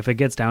 honestly. Like, if it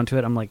gets down to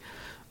it, I'm like,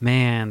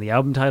 man, the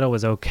album title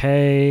was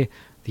okay.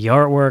 The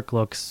artwork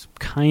looks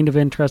kind of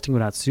interesting, but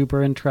not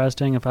super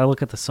interesting. If I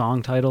look at the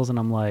song titles and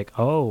I'm like,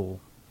 oh,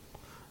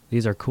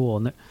 these are cool.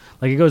 And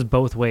like, it goes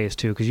both ways,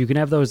 too, because you can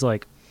have those,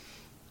 like,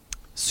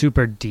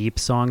 super deep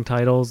song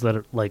titles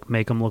that, like,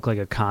 make them look like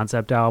a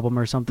concept album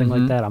or something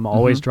like that. I'm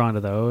always drawn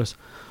to those.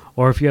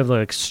 Or if you have,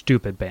 like,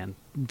 stupid band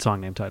song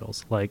name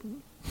titles, like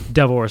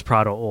Devil Wears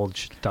Prada old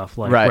stuff,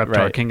 like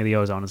Reptar, King of the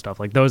Ozone and stuff.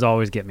 Like, those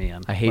always get me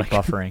in. I hate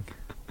buffering.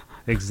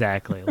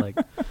 Exactly. Like,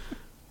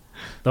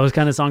 those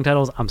kind of song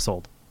titles, I'm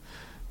sold.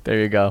 There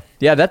you go.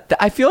 Yeah,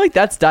 I feel like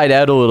that's died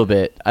out a little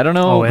bit. I don't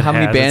know how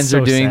many bands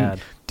are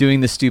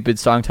doing the stupid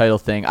song title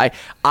thing.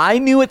 I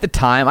knew at the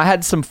time, I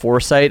had some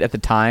foresight at the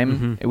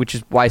time, which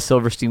is why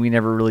Silverstein, we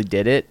never really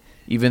did it,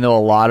 even though a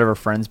lot of our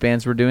friends'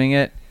 bands were doing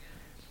it.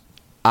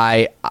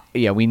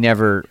 We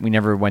never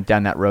went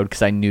down that road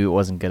because I knew it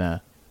wasn't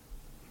gonna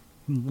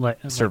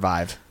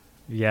survive.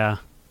 Yeah,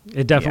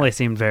 it definitely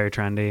seemed very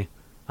trendy.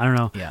 I don't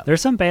know. Yeah.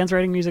 There's some bands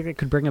writing music that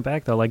could bring it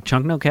back, though. Like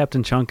Chunk No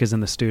Captain Chunk is in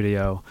the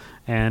studio,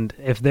 and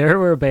if there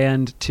were a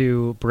band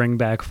to bring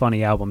back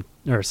funny album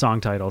or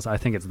song titles, I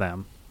think it's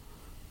them.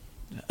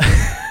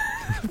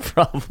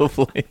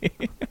 Probably.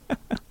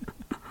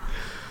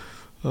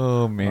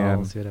 Oh man.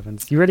 We'll see what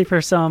happens. You ready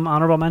for some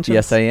honorable mentions?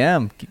 Yes, I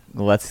am.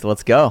 Let's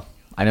go.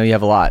 I know you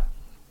have a lot.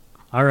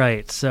 All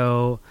right.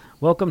 So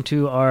welcome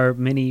to our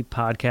mini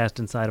podcast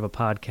inside of a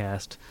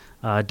podcast,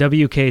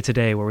 WK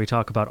Today, where we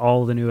talk about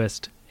all the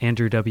newest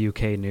Andrew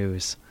WK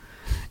news.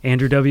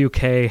 Andrew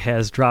WK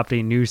has dropped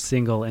a new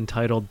single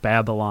entitled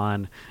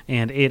Babylon,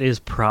 and it is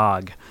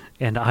prog.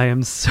 And I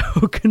am so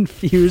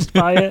confused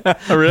by it.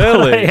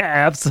 Really? I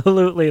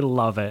absolutely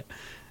love it.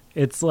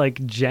 It's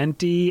like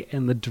genty,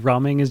 and the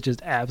drumming is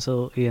just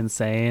absolutely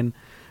insane.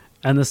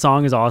 And the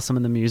song is awesome,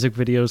 and the music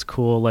video is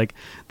cool. Like,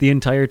 the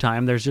entire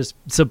time, there's just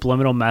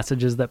subliminal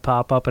messages that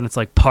pop up, and it's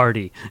like,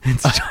 party, and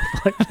stuff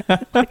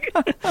like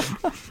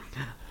that.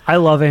 I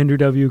love Andrew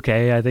WK.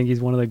 I think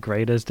he's one of the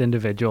greatest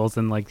individuals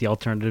in like the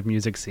alternative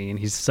music scene.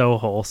 He's so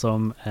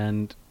wholesome,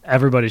 and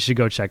everybody should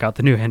go check out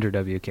the new Andrew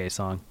WK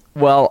song.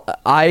 Well,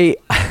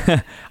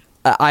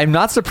 I'm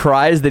not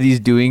surprised that he's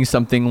doing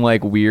something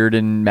like weird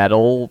and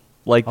metal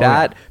like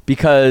that,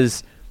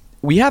 because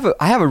I have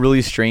a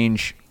really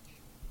strange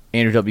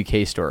Andrew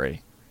WK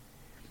story.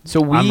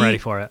 So I'm ready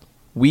for it.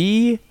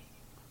 We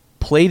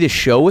played a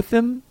show with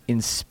him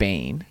in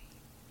Spain.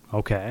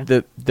 Okay.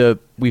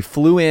 We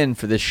flew in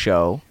for this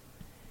show,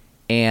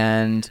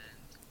 and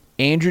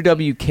Andrew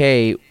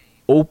WK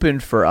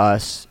opened for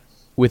us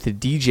with a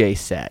DJ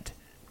set.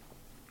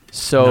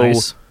 So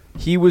nice.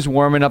 He was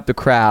warming up the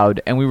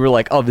crowd, and we were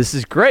like, "Oh, this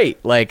is great!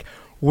 Like,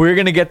 we're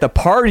gonna get the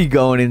party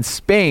going in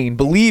Spain."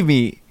 Believe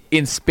me,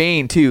 in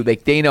Spain too,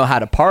 like they know how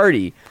to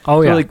party.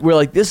 Oh yeah. We're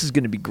like, this is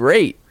gonna be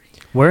great.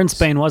 Where in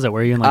Spain was it?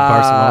 Were you in like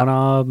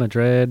Barcelona,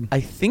 Madrid? I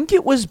think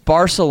it was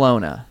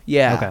Barcelona.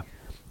 Yeah. Okay.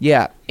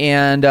 Yeah,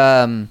 and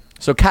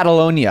so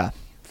Catalonia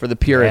for the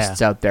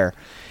purists out there,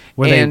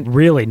 where they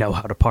really know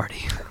how to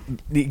party.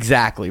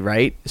 Exactly,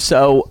 right?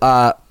 So,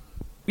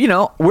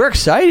 we're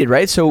excited,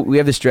 right? So we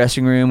have this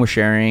dressing room we're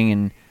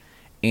sharing,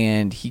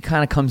 and he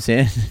kind of comes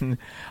in. And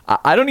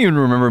I don't even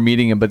remember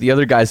meeting him, but the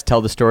other guys tell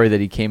the story that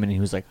he came in and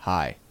he was like,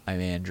 "Hi, I'm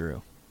Andrew,"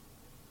 and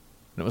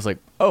it was like,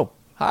 "Oh,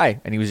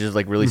 hi," and he was just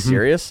like really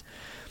serious.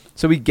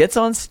 So he gets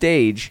on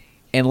stage,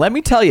 and let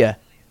me tell you,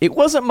 it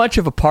wasn't much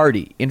of a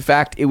party. In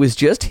fact, it was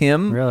just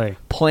him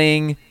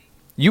playing.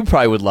 You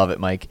probably would love it,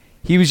 Mike.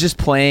 He was just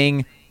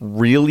playing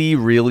really,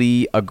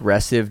 really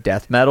aggressive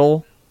death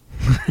metal.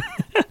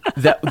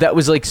 that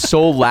was like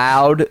so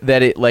loud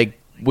that it like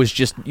was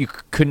just, you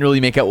couldn't really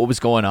make out what was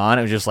going on.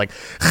 It was just like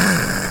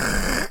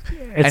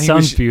it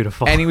sounds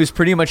beautiful. And he was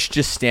pretty much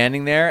just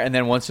standing there, and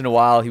then once in a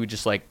while he would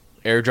just like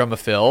air drum a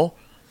fill,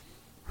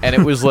 and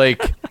it was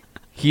like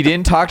he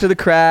didn't talk to the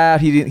crowd,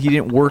 he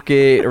didn't work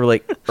it or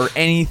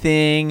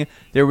anything.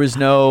 There was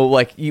no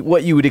like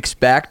what you would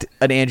expect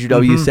an Andrew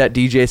W set,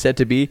 DJ set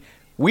to be.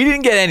 We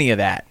didn't get any of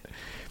that.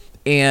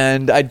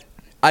 And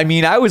I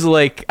mean, I was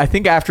like, I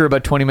think after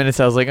about 20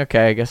 minutes, I was like,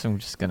 okay, I guess I'm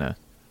just gonna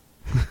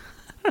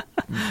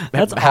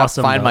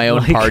awesome. Find my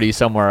own party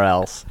somewhere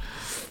else.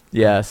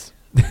 Yes.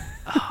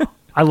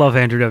 I love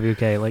Andrew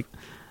WK. Like,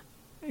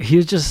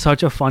 he's just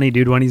such a funny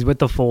dude when he's with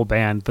the full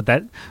band. But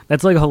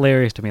that's like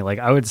hilarious to me. Like,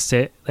 I would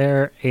sit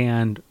there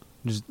and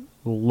just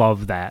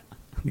love that.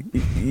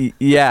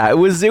 Yeah, it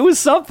was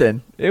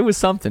something. It was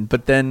something.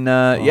 But then,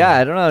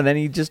 I don't know. Then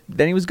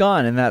he was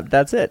gone, and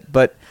that's it.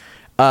 But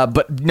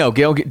no,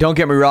 don't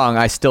get me wrong.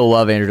 I still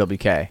love Andrew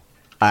WK.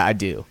 I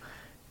do.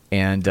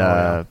 And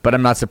but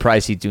I'm not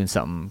surprised he's doing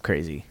something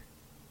crazy.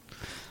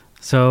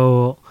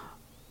 So,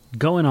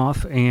 going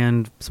off,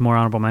 and some more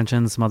honorable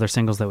mentions, some other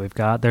singles that we've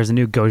got. There's a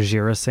new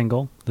Gojira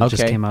single that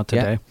just came out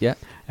today. Yeah.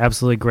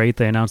 Absolutely great.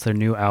 They announced their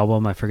new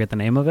album. I forget the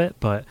name of it,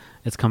 but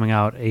it's coming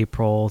out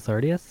April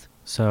 30th.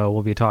 So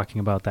we'll be talking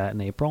about that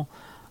in April.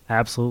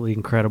 Absolutely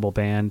incredible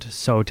band.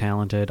 So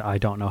talented. I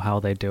don't know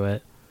how they do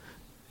it.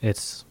 It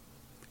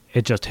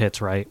just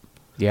hits right.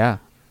 Yeah.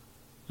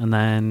 And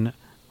then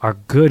our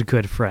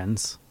good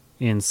friends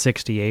in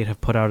 68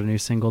 have put out a new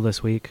single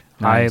this week.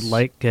 Nice. I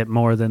like it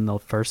more than the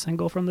first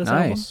single from this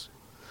album.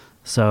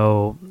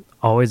 So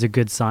always a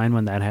good sign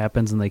when that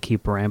happens and they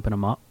keep ramping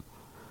them up.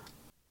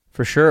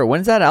 For sure.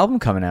 When's that album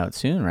coming out?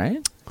 Soon,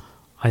 right?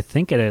 I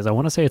think it is. I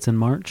want to say it's in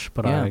March,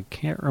 but I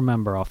can't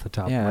remember off the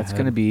top of my head. Yeah, it's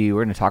going to be,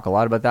 we're going to talk a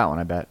lot about that one,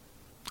 I bet.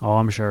 Oh,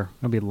 I'm sure.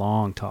 It'll be a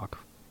long talk.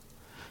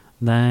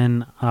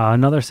 Then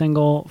another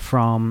single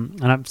from,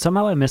 and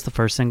somehow I missed the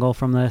first single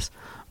from this,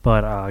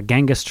 but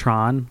Genghis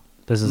Tron.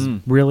 This is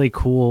really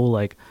cool,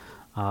 like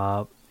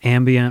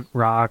ambient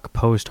rock,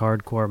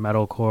 post-hardcore,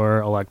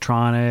 metalcore,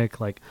 electronic.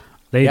 Like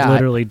they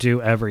literally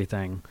do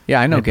everything.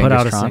 Yeah, I know Genghis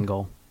Tron. Put out a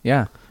single.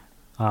 Yeah.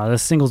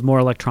 This single's more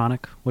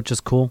electronic, which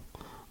is cool.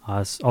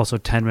 It's also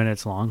 10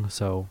 minutes long,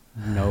 so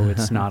no,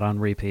 it's not on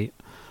repeat.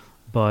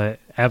 But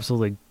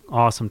absolutely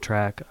awesome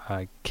track.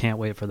 I can't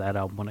wait for that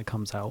album when it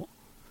comes out.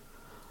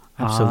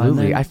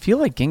 Absolutely. I feel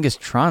like Genghis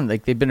Tron,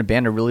 like they've been a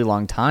band a really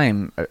long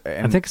time.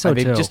 I think so, are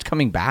they too. Just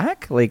coming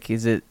back? Like,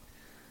 is it?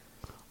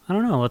 I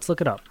don't know. Let's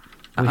look it up.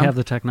 We have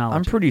the technology.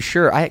 I'm pretty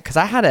sure. Because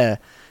I had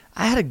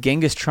a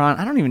Genghis Tron.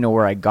 I don't even know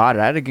where I got it.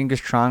 I had a Genghis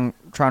Tron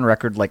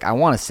record, like, I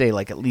want to say,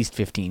 like, at least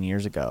 15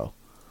 years ago.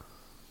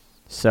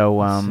 So,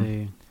 Let's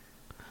see.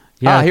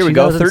 Yeah, here we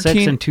go.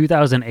 2006 and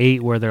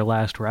 2008 were their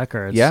last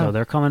records. Yeah. So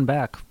they're coming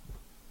back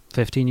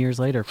 15 years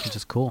later, which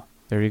is cool.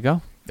 There you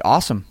go.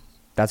 Awesome.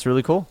 That's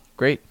really cool.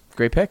 Great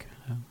pick.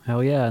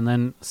 Hell yeah. And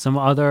then some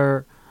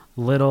other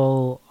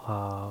little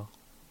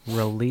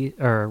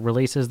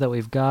releases that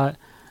we've got.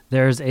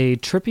 There's a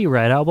Trippie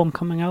Redd album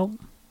coming out.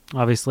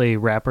 Obviously,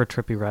 rapper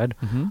Trippie Redd.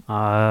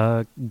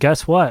 Mm-hmm.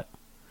 Guess what?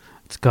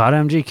 It's got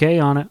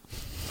MGK on it.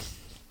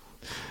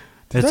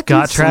 It's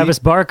got Travis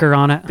Barker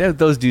on it.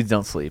 Those dudes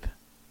don't sleep.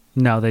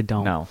 No, they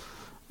don't. No.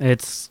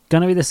 It's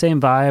going to be the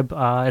same vibe.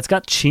 It's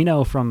got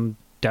Chino from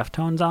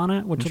Deftones on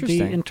it, which will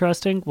be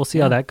interesting. We'll see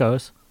how that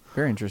goes.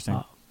 Very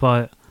interesting.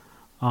 But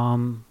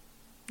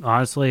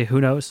honestly,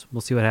 who knows?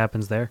 We'll see what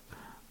happens there.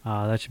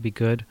 That should be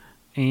good.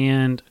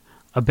 And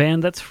a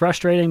band that's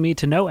frustrating me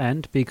to no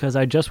end because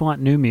I just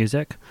want new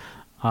music.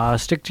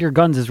 Stick to Your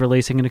Guns is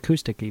releasing an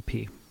acoustic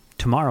EP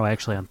tomorrow,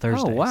 actually, on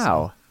Thursday. Oh, wow.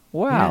 So,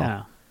 wow.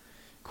 Yeah.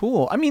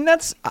 Cool. I mean,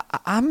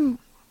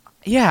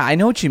 yeah, I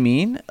know what you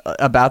mean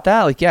about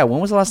that. Like, yeah, when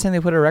was the last time they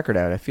put a record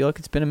out? I feel like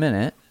it's been a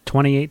minute.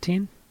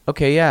 2018?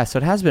 Okay, yeah, so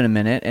it has been a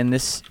minute, and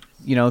this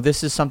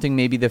is something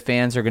maybe the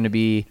fans are going to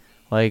be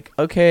like,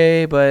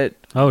 okay, but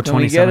Oh, can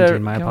we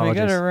 2017, my can we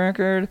apologies. get a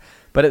record?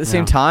 But at the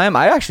same time,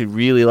 I actually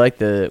really like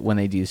when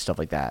they do stuff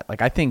like that.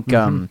 Like, I think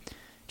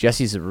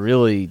Jesse's a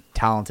really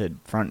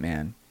talented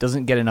frontman.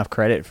 Doesn't get enough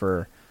credit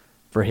for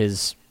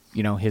his,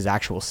 his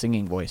actual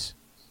singing voice.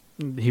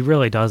 He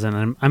really doesn't.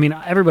 And I mean,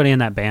 everybody in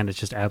that band is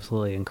just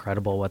absolutely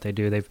incredible what they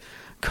do. They've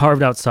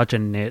carved out such a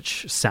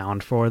niche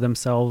sound for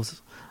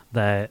themselves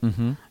that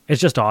it's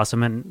just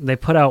awesome. And they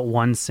put out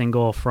one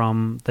single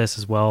from this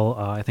as well.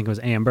 I think it was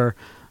Amber.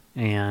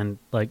 And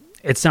like,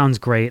 it sounds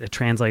great. It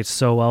translates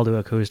so well to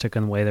acoustic,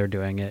 and the way they're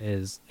doing it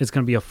it's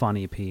going to be a fun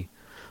EP.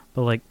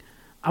 But like,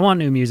 I want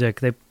new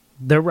music.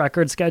 Their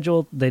record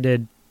schedule, they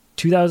did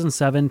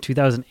 2007,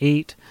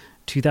 2008,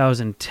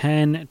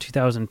 2010,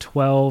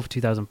 2012,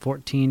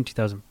 2014,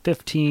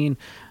 2015,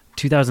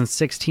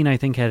 2016 I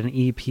think had an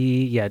EP,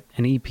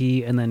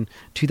 and then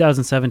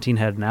 2017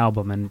 had an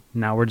album, and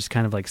now we're just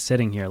kind of like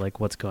sitting here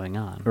like, what's going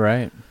on?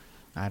 Right.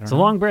 I don't know. It's a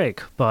long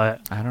break,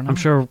 but I don't know. I'm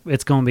sure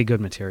it's going to be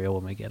good material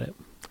when we get it.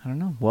 I don't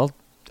know. Well,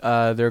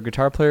 their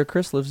guitar player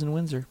Chris lives in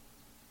Windsor.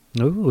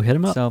 Ooh, hit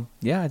him up. So,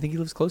 yeah, I think he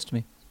lives close to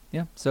me.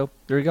 Yeah, so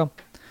there you go.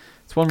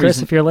 It's one Chris,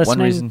 reason. if you're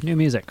listening, new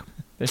music.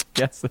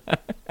 Yes.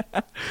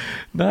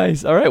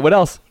 Nice. All right, what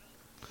else?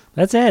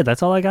 That's it.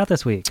 That's all I got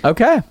this week.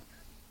 Okay.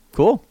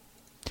 Cool.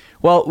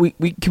 Well, we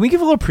can we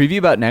give a little preview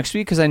about next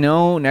week? Because I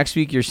know next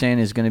week you're saying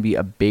is going to be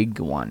a big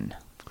one.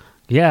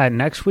 Yeah,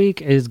 next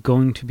week is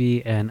going to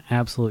be an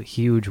absolute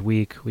huge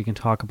week. We can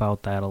talk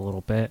about that a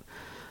little bit.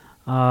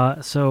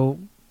 So,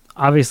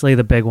 obviously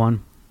the big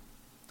one,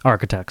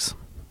 Architects.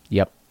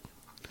 Yep.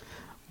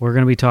 We're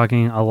going to be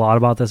talking a lot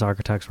about this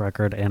Architects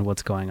record and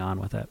what's going on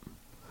with it.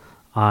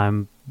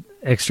 I'm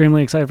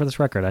extremely excited for this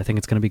record. I think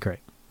it's going to be great.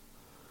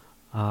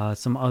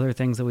 Some other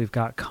things that we've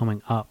got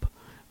coming up.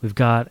 We've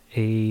got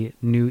a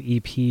new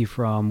EP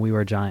from We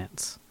Were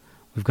Giants.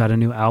 We've got a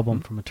new album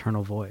from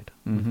Eternal Void.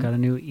 We've got a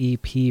new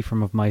EP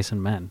from Of Mice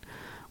and Men.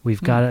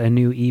 We've got a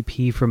new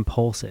EP from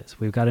Pulses.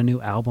 We've got a new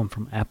album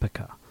from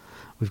Epica.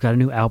 We've got a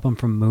new album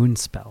from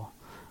Moonspell.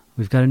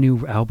 We've got a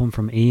new album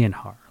from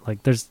Ianhar.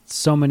 Like, there's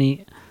so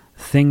many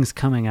things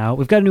coming out.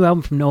 We've got a new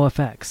album from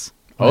NoFX.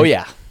 Oh,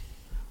 yeah.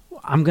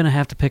 I'm going to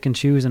have to pick and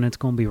choose, and it's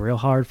going to be real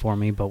hard for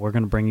me, but we're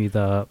going to bring you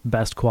the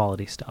best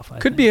quality stuff.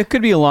 Could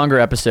be a longer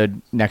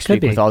episode next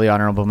week with all the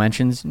honorable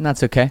mentions, and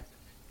that's okay.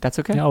 That's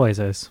okay. It always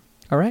is.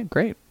 All right,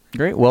 great.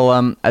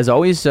 Well, as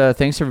always,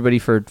 thanks everybody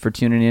for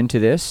tuning in to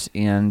this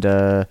and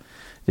the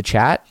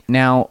chat.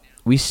 Now,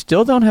 we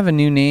still don't have a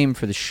new name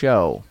for the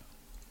show.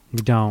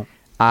 We don't.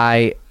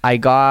 I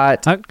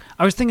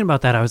was thinking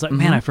about that. I was like,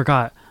 man, I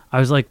forgot. I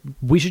was like,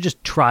 we should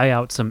just try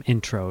out some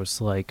intros,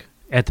 like,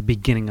 at the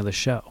beginning of the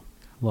show.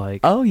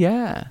 Like, oh,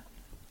 yeah.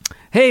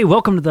 Hey,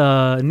 welcome to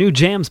the New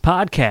Jams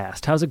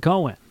podcast. How's it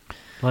going?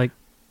 Like,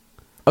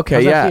 okay,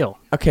 how's yeah. that feel?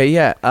 Okay,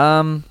 yeah.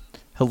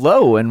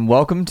 Hello, and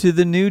welcome to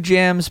the New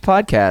Jams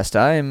podcast.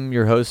 I am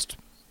your host,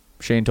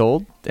 Shane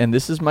Told, and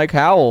this is Mike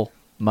Howell,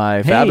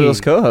 my fabulous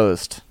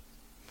co-host.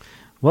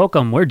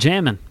 Welcome. We're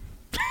jamming.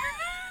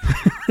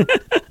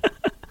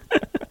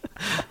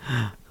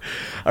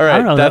 All right, I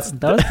don't know,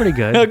 that was pretty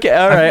good.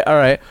 Okay, all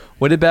right.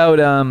 What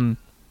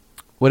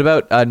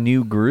about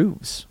new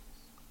grooves?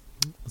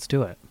 Let's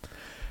do it.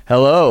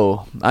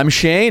 Hello, I'm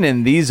Shane,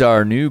 and these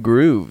are New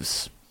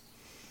Grooves.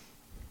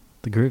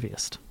 The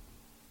grooviest.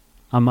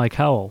 I'm Mike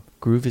Howell.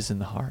 Groove is in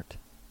the heart.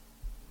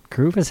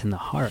 Groove is in the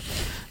heart.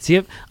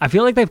 See, I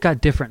feel like they've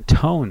got different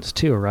tones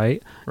too,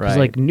 right? Right.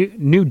 Like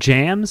new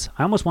jams,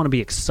 I almost want to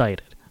be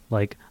excited.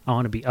 Like, I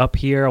want to be up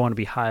here. I want to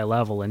be high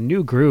level. And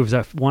new grooves,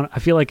 I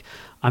feel like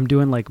I'm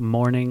doing like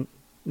morning,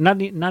 not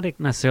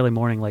necessarily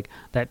morning, like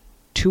that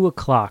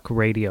 2:00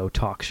 radio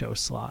talk show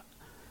slot.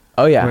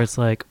 Oh yeah. Where it's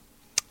like,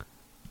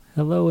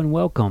 hello and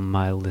welcome,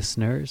 my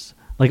listeners.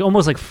 Like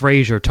almost like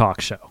Frasier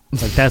talk show.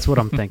 Like that's what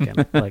I'm thinking.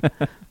 Like,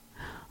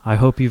 I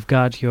hope you've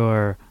got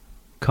your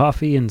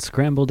coffee and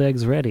scrambled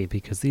eggs ready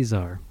because these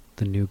are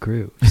the new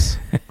grooves.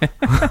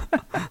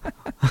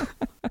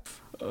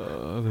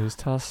 Those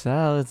tossed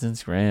salads and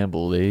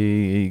scrambled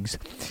eggs.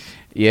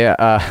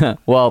 Yeah.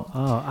 Well,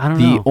 I don't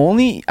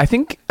know. I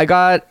think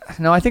I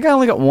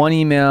only got one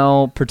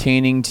email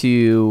pertaining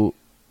to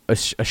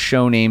a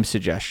show name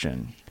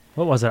suggestion.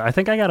 What was it? I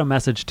think I got a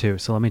message too,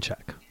 so let me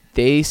check.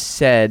 They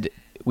said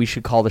we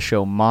should call the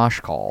show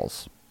Mosh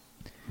Calls.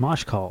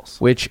 Mosh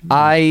Calls. Which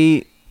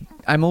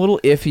I'm a little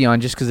iffy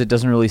on just because it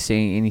doesn't really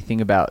say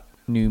anything about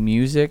new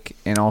music,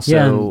 and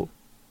also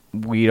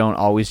we don't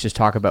always just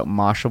talk about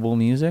moshable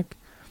music.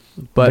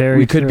 But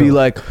we could be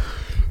like,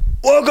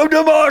 welcome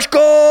to Mosh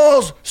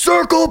Calls,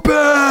 Circle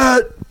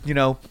Pit!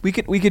 we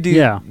could do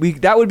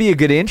that would be a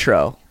good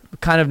intro.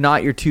 Kind of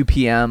not your 2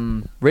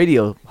 p.m.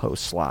 radio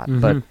host slot,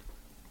 but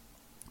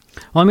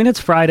well, I mean,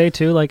 it's Friday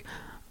too. Like,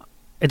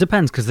 it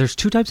depends because there's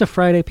 2 types of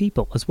Friday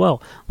people as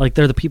well. Like,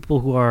 they're the people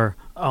who are,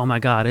 oh my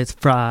God, it's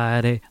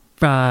Friday,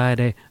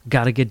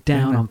 gotta get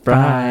down on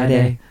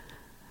Friday.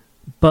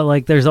 But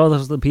like, there's also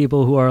the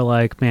people who are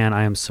like, man,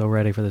 I am so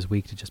ready for this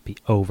week to just be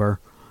over,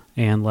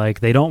 and like,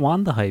 they don't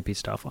want the hypey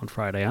stuff on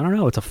Friday. I don't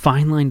know. It's a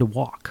fine line to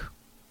walk.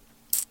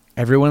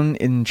 Everyone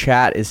in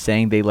chat is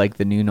saying they like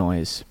the new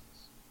noise.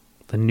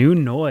 The new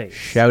noise.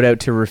 Shout out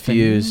to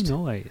Refused. The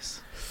new noise.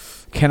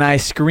 Can I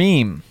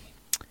Scream?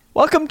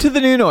 Welcome to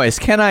the new noise.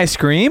 Can I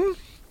Scream?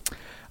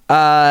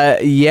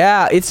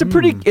 Yeah, it's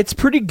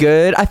pretty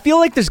good. I feel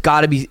like there's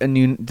got to be a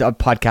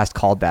podcast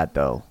called that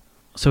though.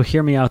 So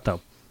hear me out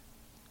though,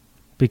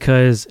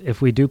 because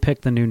if we do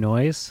pick the new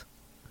noise,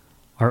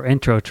 our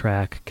intro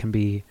track can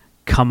be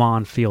 "Come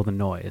On, Feel the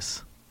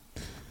Noise,"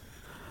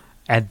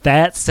 and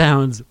that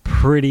sounds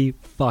pretty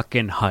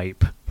fucking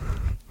hype.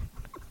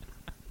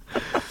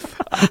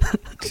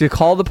 To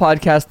call the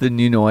podcast the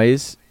new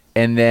noise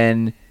and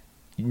then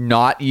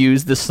not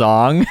use the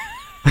song.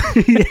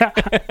 Yeah.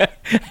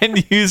 And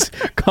use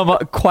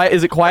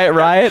is it Quiet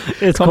Riot?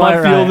 It's Come Quiet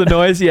On, Feel Riot. the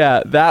Noise.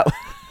 Yeah, that.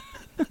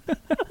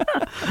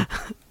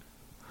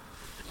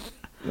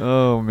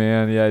 Oh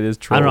man, yeah, it is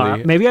trolly. I don't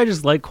know. Maybe I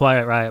just like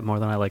Quiet Riot more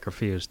than I like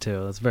Refused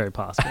too. That's very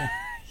possible.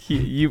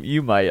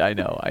 You might. I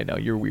know.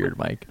 You're weird,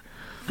 Mike.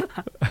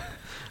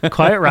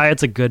 Quiet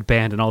Riot's a good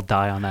band, and I'll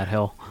die on that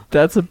hill.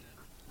 That's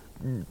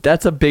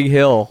a big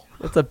hill.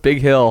 That's a big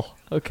hill.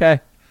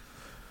 Okay.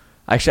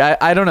 Actually,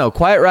 I don't know.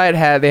 Quiet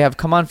Riot they have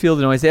Come On, Feel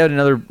the Noise. They had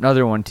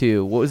another one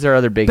too. What was their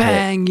other big hit?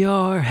 Bang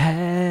your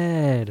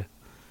head.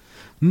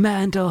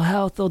 Mental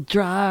health will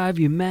drive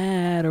you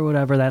mad, or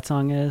whatever that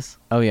song is.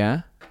 Oh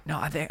yeah. No,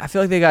 I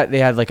feel like they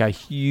had like a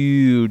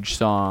huge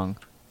song.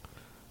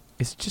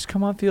 Is it just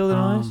Come On, Feel the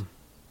Noise?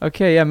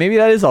 Okay, yeah, maybe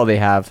that is all they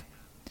have.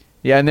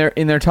 Yeah, and they're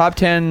in their top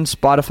 10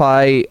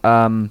 Spotify.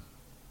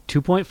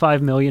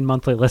 2.5 million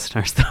monthly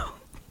listeners though.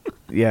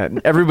 Yeah,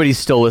 everybody's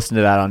still listening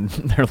to that on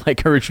their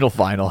like original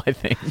vinyl, I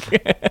think,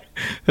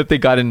 that they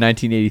got in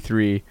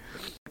 1983.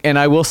 And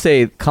I will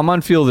say, Come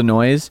On, Feel the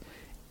Noise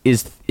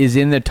is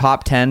in the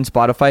top 10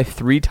 Spotify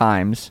 3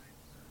 times,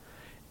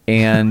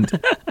 and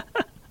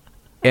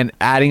and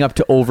adding up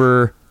to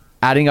over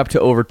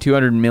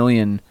 200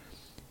 million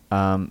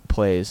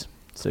plays.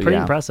 So pretty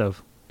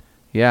impressive.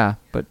 Yeah,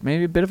 but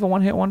maybe a bit of a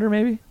one-hit wonder,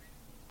 maybe.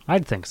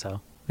 I'd think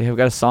so. They have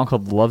got a song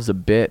called "Love's a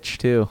Bitch"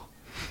 too.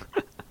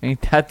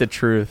 Ain't that the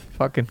truth?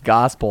 Fucking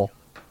gospel.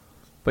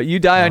 But you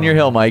die on your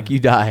hill, Mike. You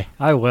die.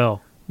 I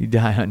will. You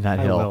die on that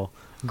hill. I will.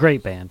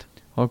 Great band.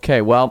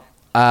 Okay, well,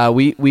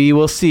 we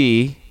will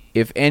see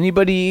if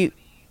anybody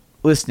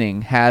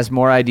listening has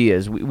more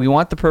ideas. We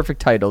want the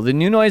perfect title. The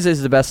new noise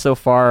is the best so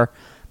far,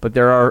 but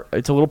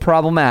it's a little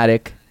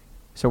problematic,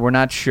 so we're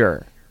not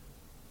sure.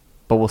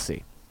 But we'll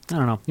see. I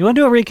don't know. You want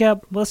to do a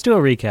recap? Let's do a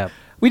recap.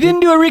 We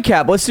didn't do a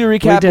recap. Let's do a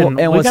recap. We didn't.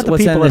 And we got the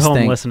people at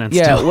home listening.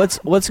 Yeah, still.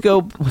 let's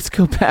go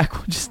back.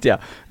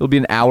 It'll be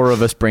an hour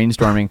of us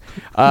brainstorming.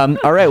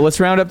 All right, let's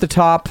round up the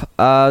top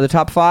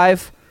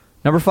 5.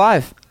 Number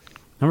 5.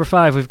 Number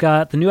 5, we've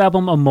got the new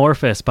album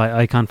Amorphous by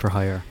Icon for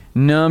Hire.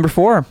 Number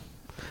 4.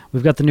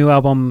 We've got the new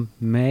album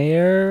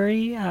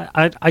Mary.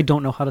 I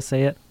don't know how to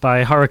say it,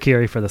 by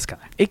Harakiri for the Sky.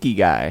 Icky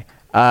Guy.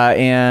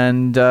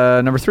 And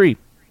number 3.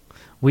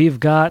 We've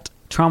got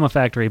Trauma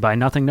Factory by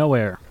Nothing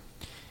Nowhere.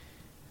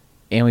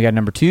 And we got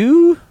number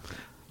 2.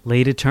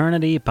 Late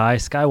Eternity by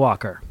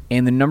Skywalker.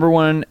 And the number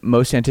 1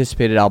 most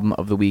anticipated album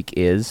of the week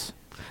is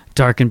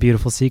Dark and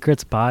Beautiful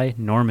Secrets by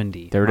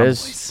Normandy. There it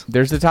is.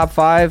 There's the top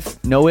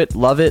 5. Know it,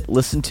 love it,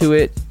 listen to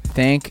it.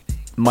 Thank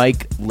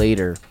Mike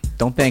later.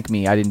 Don't thank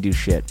me. I didn't do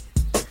shit.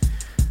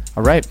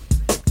 All right.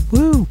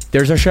 Woo.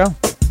 There's our show.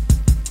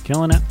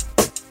 Killing it.